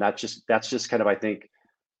job. And that's just kind of, I think,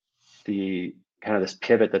 the kind of this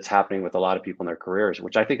pivot that's happening with a lot of people in their careers,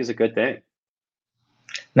 which I think is a good thing.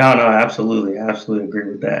 No, no, absolutely, I absolutely agree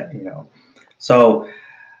with that. So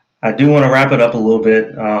I do want to wrap it up a little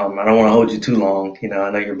bit. I don't want to hold you too long. I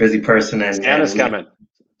know you're a busy person, and Santa's we, coming.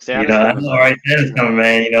 Santa's I coming, know, buddy. right? Santa's coming,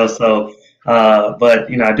 man. So,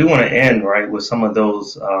 but I do want to end right with some of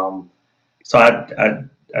those. So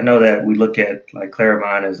I know that we look at like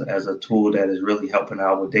Clarivine as a tool that is really helping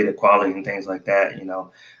out with data quality and things like that.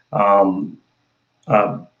 Um,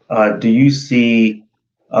 do you see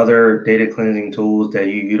other data cleansing tools that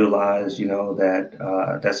you utilize,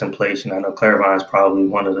 that's in place? I know Clarivine is probably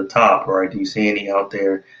one of the top, right? Do you see any out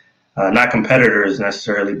there? Not competitors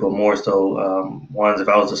necessarily, but more so ones. If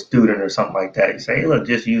I was a student or something like that, you say, hey, look,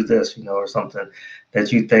 just use this, or something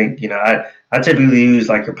that you think. I typically use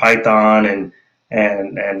like your Python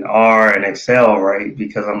and R and Excel, right?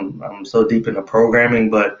 Because I'm so deep into programming,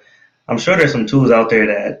 but I'm sure there's some tools out there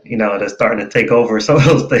that that's starting to take over some of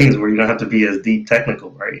those things where you don't have to be as deep technical,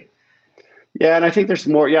 right? Yeah, and I think there's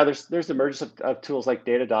more. Yeah, there's the emergence of tools like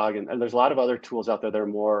Datadog, and there's a lot of other tools out there that are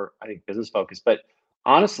more, I think, business focused. But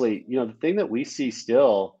honestly, the thing that we see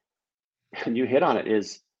still, and you hit on it,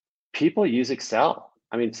 is people use Excel.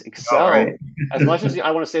 I mean, All right. Excel, as much as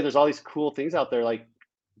I want to say there's all these cool things out there, like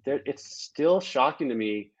it's still shocking to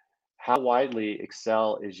me how widely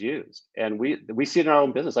Excel is used. And we see it in our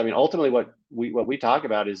own business. I mean, ultimately what we talk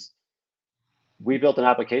about is we built an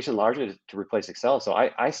application largely to replace Excel. So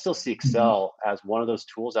I still see Mhm. Excel as one of those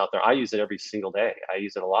tools out there. I use it every single day. I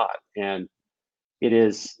use it a lot. And it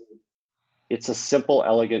is it's a simple,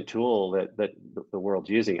 elegant tool that the world's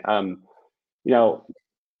using. You know,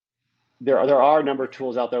 there are a number of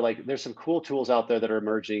tools out there. Like there's some cool tools out there that are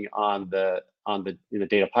emerging on the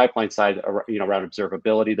data pipeline side, around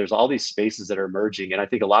observability. There's all these spaces that are emerging, and I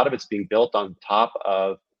think a lot of it's being built on top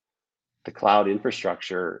of the cloud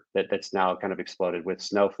infrastructure that's now kind of exploded with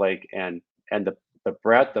Snowflake, and the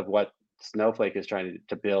breadth of what Snowflake is trying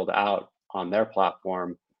to build out on their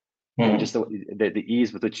platform, and Mhm. just the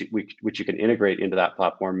ease with which you can integrate into that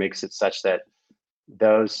platform makes it such that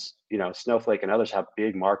those, Snowflake and others have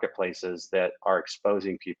big marketplaces that are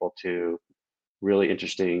exposing people to really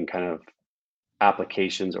interesting kind of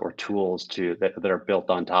applications or tools that are built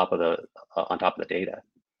on top of the data.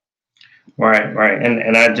 Right, right.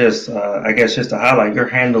 And I just, I guess just to highlight,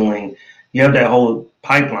 you have that whole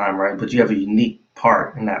pipeline, right? But you have a unique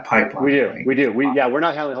part in that We pipeline, do, right? we do. We're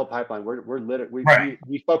not handling the whole pipeline. We're literally Right.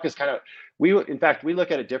 we focus kind of we in fact we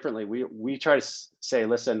look at it differently. We try to say,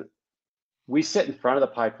 listen, we sit in front of the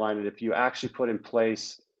pipeline, and if you actually put in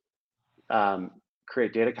place, um,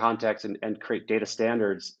 create data context and create data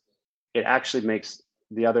standards, it actually makes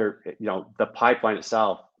the pipeline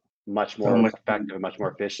itself much So more much. effective and much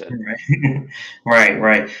more efficient. Right. Right,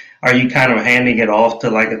 right. Are you kind of handing it off to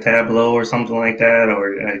like a Tableau or something like that,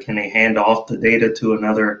 or can they hand off the data to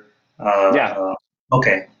another? Yeah,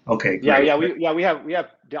 Okay, okay, yeah, great, yeah. great. We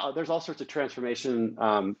have there's all sorts of transformation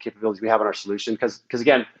capabilities we have in our solution, because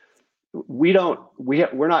again, we're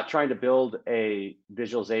not trying to build a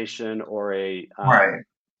visualization or a Right.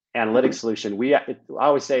 analytics solution. I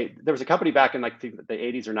always say there was a company back in like the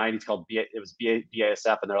 80s or 90s called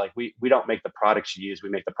BASF, and they're like, we don't make the products you use, we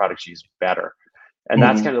make the products you use better. And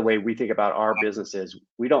that's Hmm. kind of the way we think about our businesses.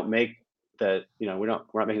 We don't make we're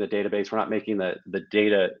not making the database, we're not making the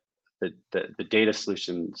data, the data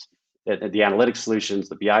solutions, the analytics solutions,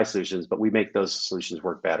 the BI solutions, but we make those solutions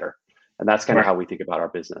work better. And that's kind of Right. how we think about our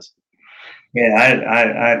business. Yeah,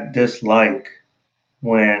 I dislike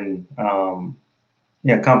when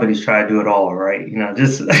companies try to do it all, right?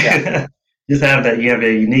 Just Yeah. just have that. You have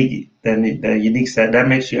a that unique set that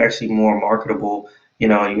makes you actually more marketable. You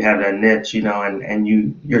have that niche, and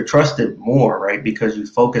you're trusted more, right? Because you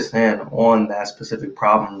focus in on that specific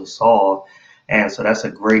problem to solve, and so that's a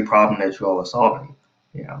great problem that you all are solving.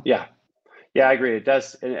 Yeah. Yeah, I agree. It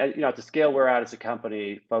does. And at the scale we're at as a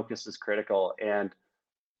company, focus is critical. And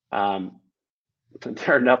um,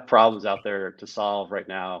 there are enough problems out there to solve right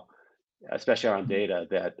now, especially around data,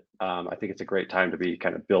 that I think it's a great time to be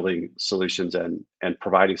kind of building solutions and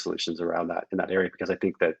providing solutions around that in that area, because I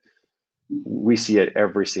think that we see it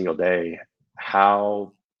every single day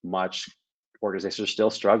how much organizations are still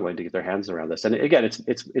struggling to get their hands around this. And again,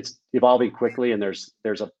 it's evolving quickly, and there's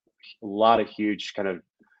a lot of huge kind of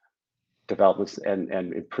developments and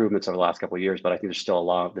improvements over the last couple of years. But I think there's still a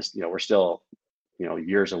lot. We're still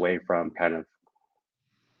years away from kind of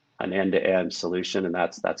an end-to-end solution, and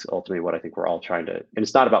that's ultimately what I think we're all trying to. And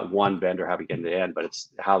it's not about one vendor having end-to-end, but it's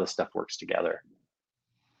how this stuff works together.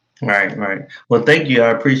 Right, right. Well, thank you.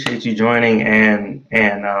 I appreciate you joining, and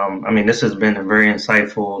I mean, this has been a very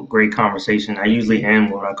insightful, great conversation. I usually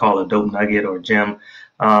end what I call a dope nugget or gem,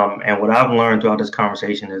 and what I've learned throughout this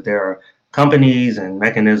conversation is there are companies and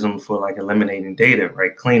mechanisms for like eliminating data,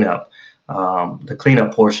 right? Cleanup, the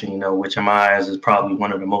cleanup portion, which in my eyes is probably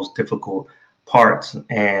one of the most difficult parts,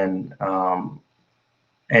 and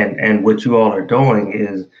what you all are doing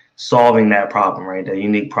is solving that problem, right? The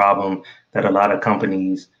unique problem that a lot of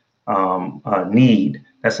companies need.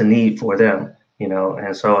 That's a need for them,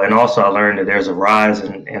 And so, and also, I learned that there's a rise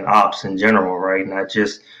in ops in general, right? Not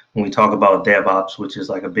just when we talk about DevOps, which is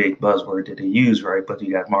like a big buzzword that they use, right? But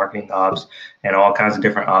you got marketing ops and all kinds of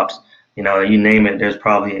different ops. You name it. There's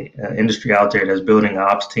probably an industry out there that's building an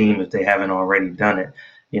ops team if they haven't already done it.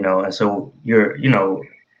 And so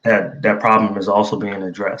that problem is also being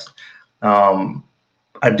addressed.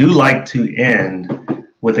 I do like to end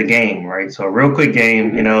with a game, right? So a real quick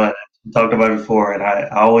game, I talked about it before, and I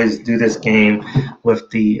always do this game with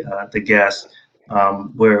the guests.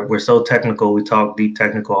 We're so technical, we talk deep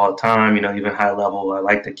technical all the time, even high level. I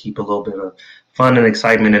like to keep a little bit of fun and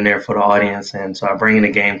excitement in there for the audience, and so I bring in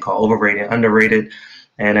a game called Overrated, Underrated.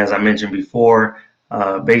 And as I mentioned before,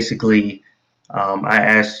 basically I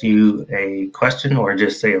ask you a question or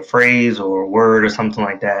just say a phrase or a word or something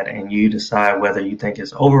like that, and you decide whether you think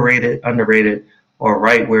it's overrated, underrated, or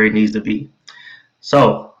right where it needs to be.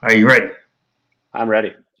 So, are you ready? I'm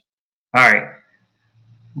ready. All right.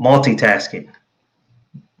 Multitasking.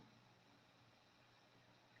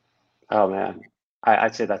 Oh man,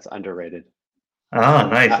 I'd say that's underrated. Oh,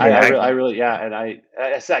 nice. I Yeah, really, yeah, and I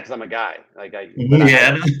said because I'm a guy, like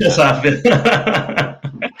yeah, that's how I feel.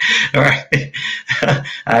 All right.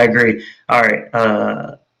 I agree. All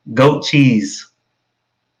right. Goat cheese.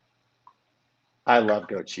 I love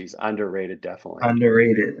goat cheese. Underrated, definitely.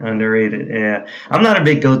 Underrated, underrated. Yeah, I'm not a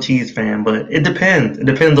big goat cheese fan, but it depends. It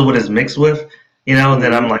depends on what it's mixed with. Then I'm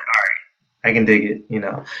Mm-hmm. like, all right, I can dig it.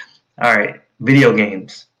 All right, video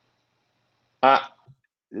games. Uh,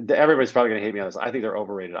 Everybody's probably gonna hate me on this. I think they're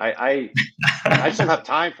overrated. I just don't have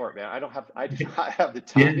time for it, man. I do not have the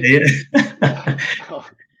Yeah, time. yeah.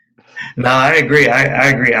 No, I agree. I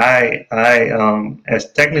agree.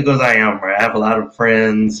 As technical as I am, right? I have a lot of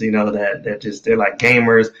friends, that just they're like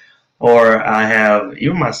gamers, or I have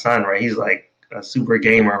even my son, right? He's like a super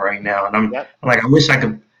gamer right now, and I'm, Yep. I'm like, I wish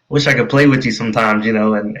I could play with you sometimes,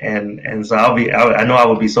 and so I know I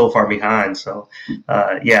would be so far behind. So,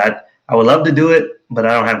 yeah, I would love to do it, but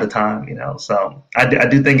I don't have the time, So I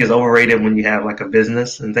do think it's overrated when you have like a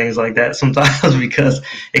business and things like that sometimes because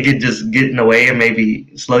it could just get in the way and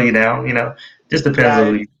maybe slow you down. Just depends Yeah. on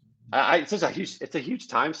who you. It's a huge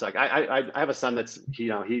time suck. I have a son that's he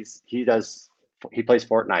plays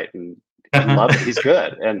Fortnite and he loves it. He's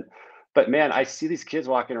good. But man, I see these kids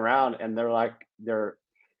walking around and they're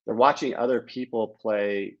watching other people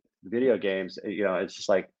play video games. It's just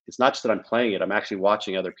like it's not just that I'm playing it. I'm actually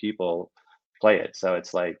watching other people play it. So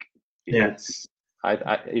it's like Yeah, it's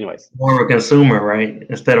anyways. more of a consumer, right,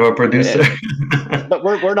 instead of a producer. But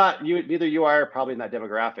we're not neither you are probably in that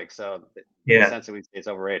demographic. So in a Yeah, sense, it's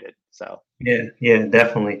overrated. So yeah, yeah,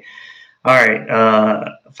 definitely. All right,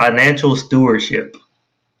 financial stewardship.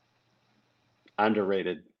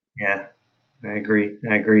 underrated. Yeah, I agree.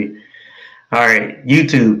 I agree. All right,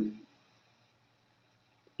 YouTube.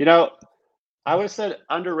 You know, I would have said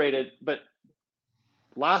underrated, but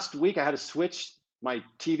last week I had to switch my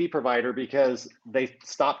TV provider because they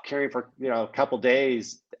stopped carrying for a couple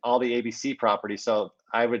days all the ABC properties. So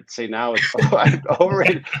I would say now it's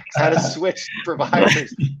overrated because I had to switch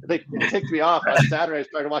providers. They ticked me off on Saturday. I was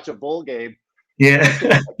trying to watch a bowl game. Yeah.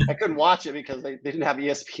 I couldn't watch it because they didn't have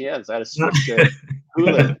ESPN, so I had to switch to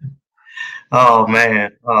Hulu. Oh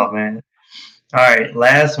man. Oh man. All right,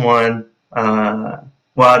 last one.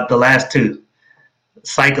 Well, the last two.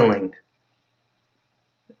 Cycling.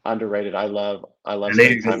 Underrated. I love I knew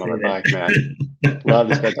you spending were gonna time on my bike, man. say Love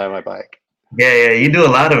to that. spend time on my bike. Yeah, yeah, you do a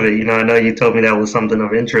lot of it. I know you told me that was something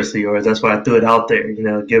of interest of yours. That's why I threw it out there,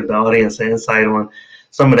 give the audience an insight on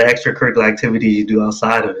some of the extracurricular activities you do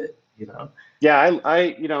outside of it. Yeah,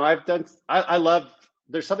 I've done. I love.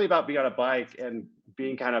 There's something about being on a bike and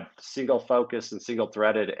being kind of single focused and single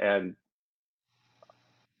threaded, and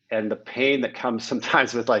the pain that comes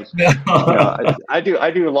sometimes with like, I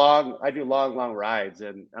do long rides,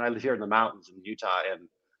 and I live here in the mountains in Utah, and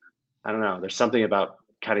I don't know. There's something about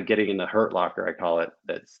kind of getting in the hurt locker, I call it.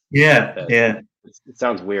 Yeah, That yeah. it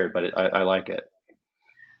sounds weird, but I like it.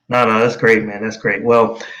 No, no, that's great, man. That's great.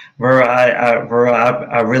 Well, Vera,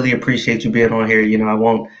 I really appreciate you being on here. I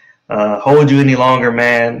won't hold you any longer,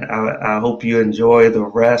 man. I hope you enjoy the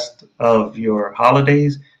rest of your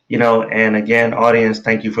holidays. And again, audience,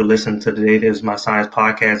 thank you for listening to the Data is My Science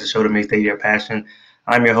podcast, the show that makes data your passion.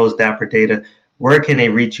 I'm your host, Dapper Data. Where can they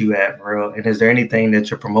reach you at, bro? And is there anything that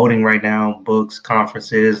you're promoting right now? Books,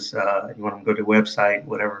 conferences, you want to go to the website,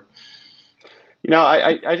 whatever?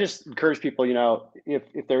 I just encourage people,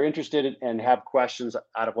 if they're interested and have questions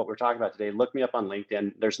out of what we're talking about today, look me up on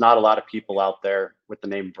LinkedIn. There's not a lot of people out there with the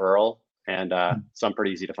name Verl, and some pretty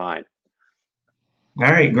easy to find. All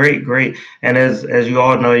right, great. And as you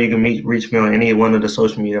all know, you can reach me on any one of the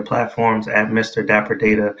social media platforms at Mr. Dapper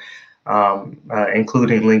Data,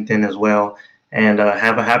 including LinkedIn as well. And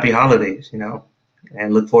have a happy holidays,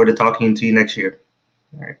 and look forward to talking to you next year.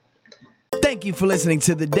 All right. Thank you for listening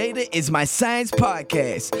to the Data is My Science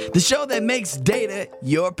podcast, the show that makes data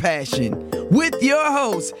your passion, with your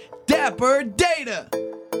host, Dapper Data.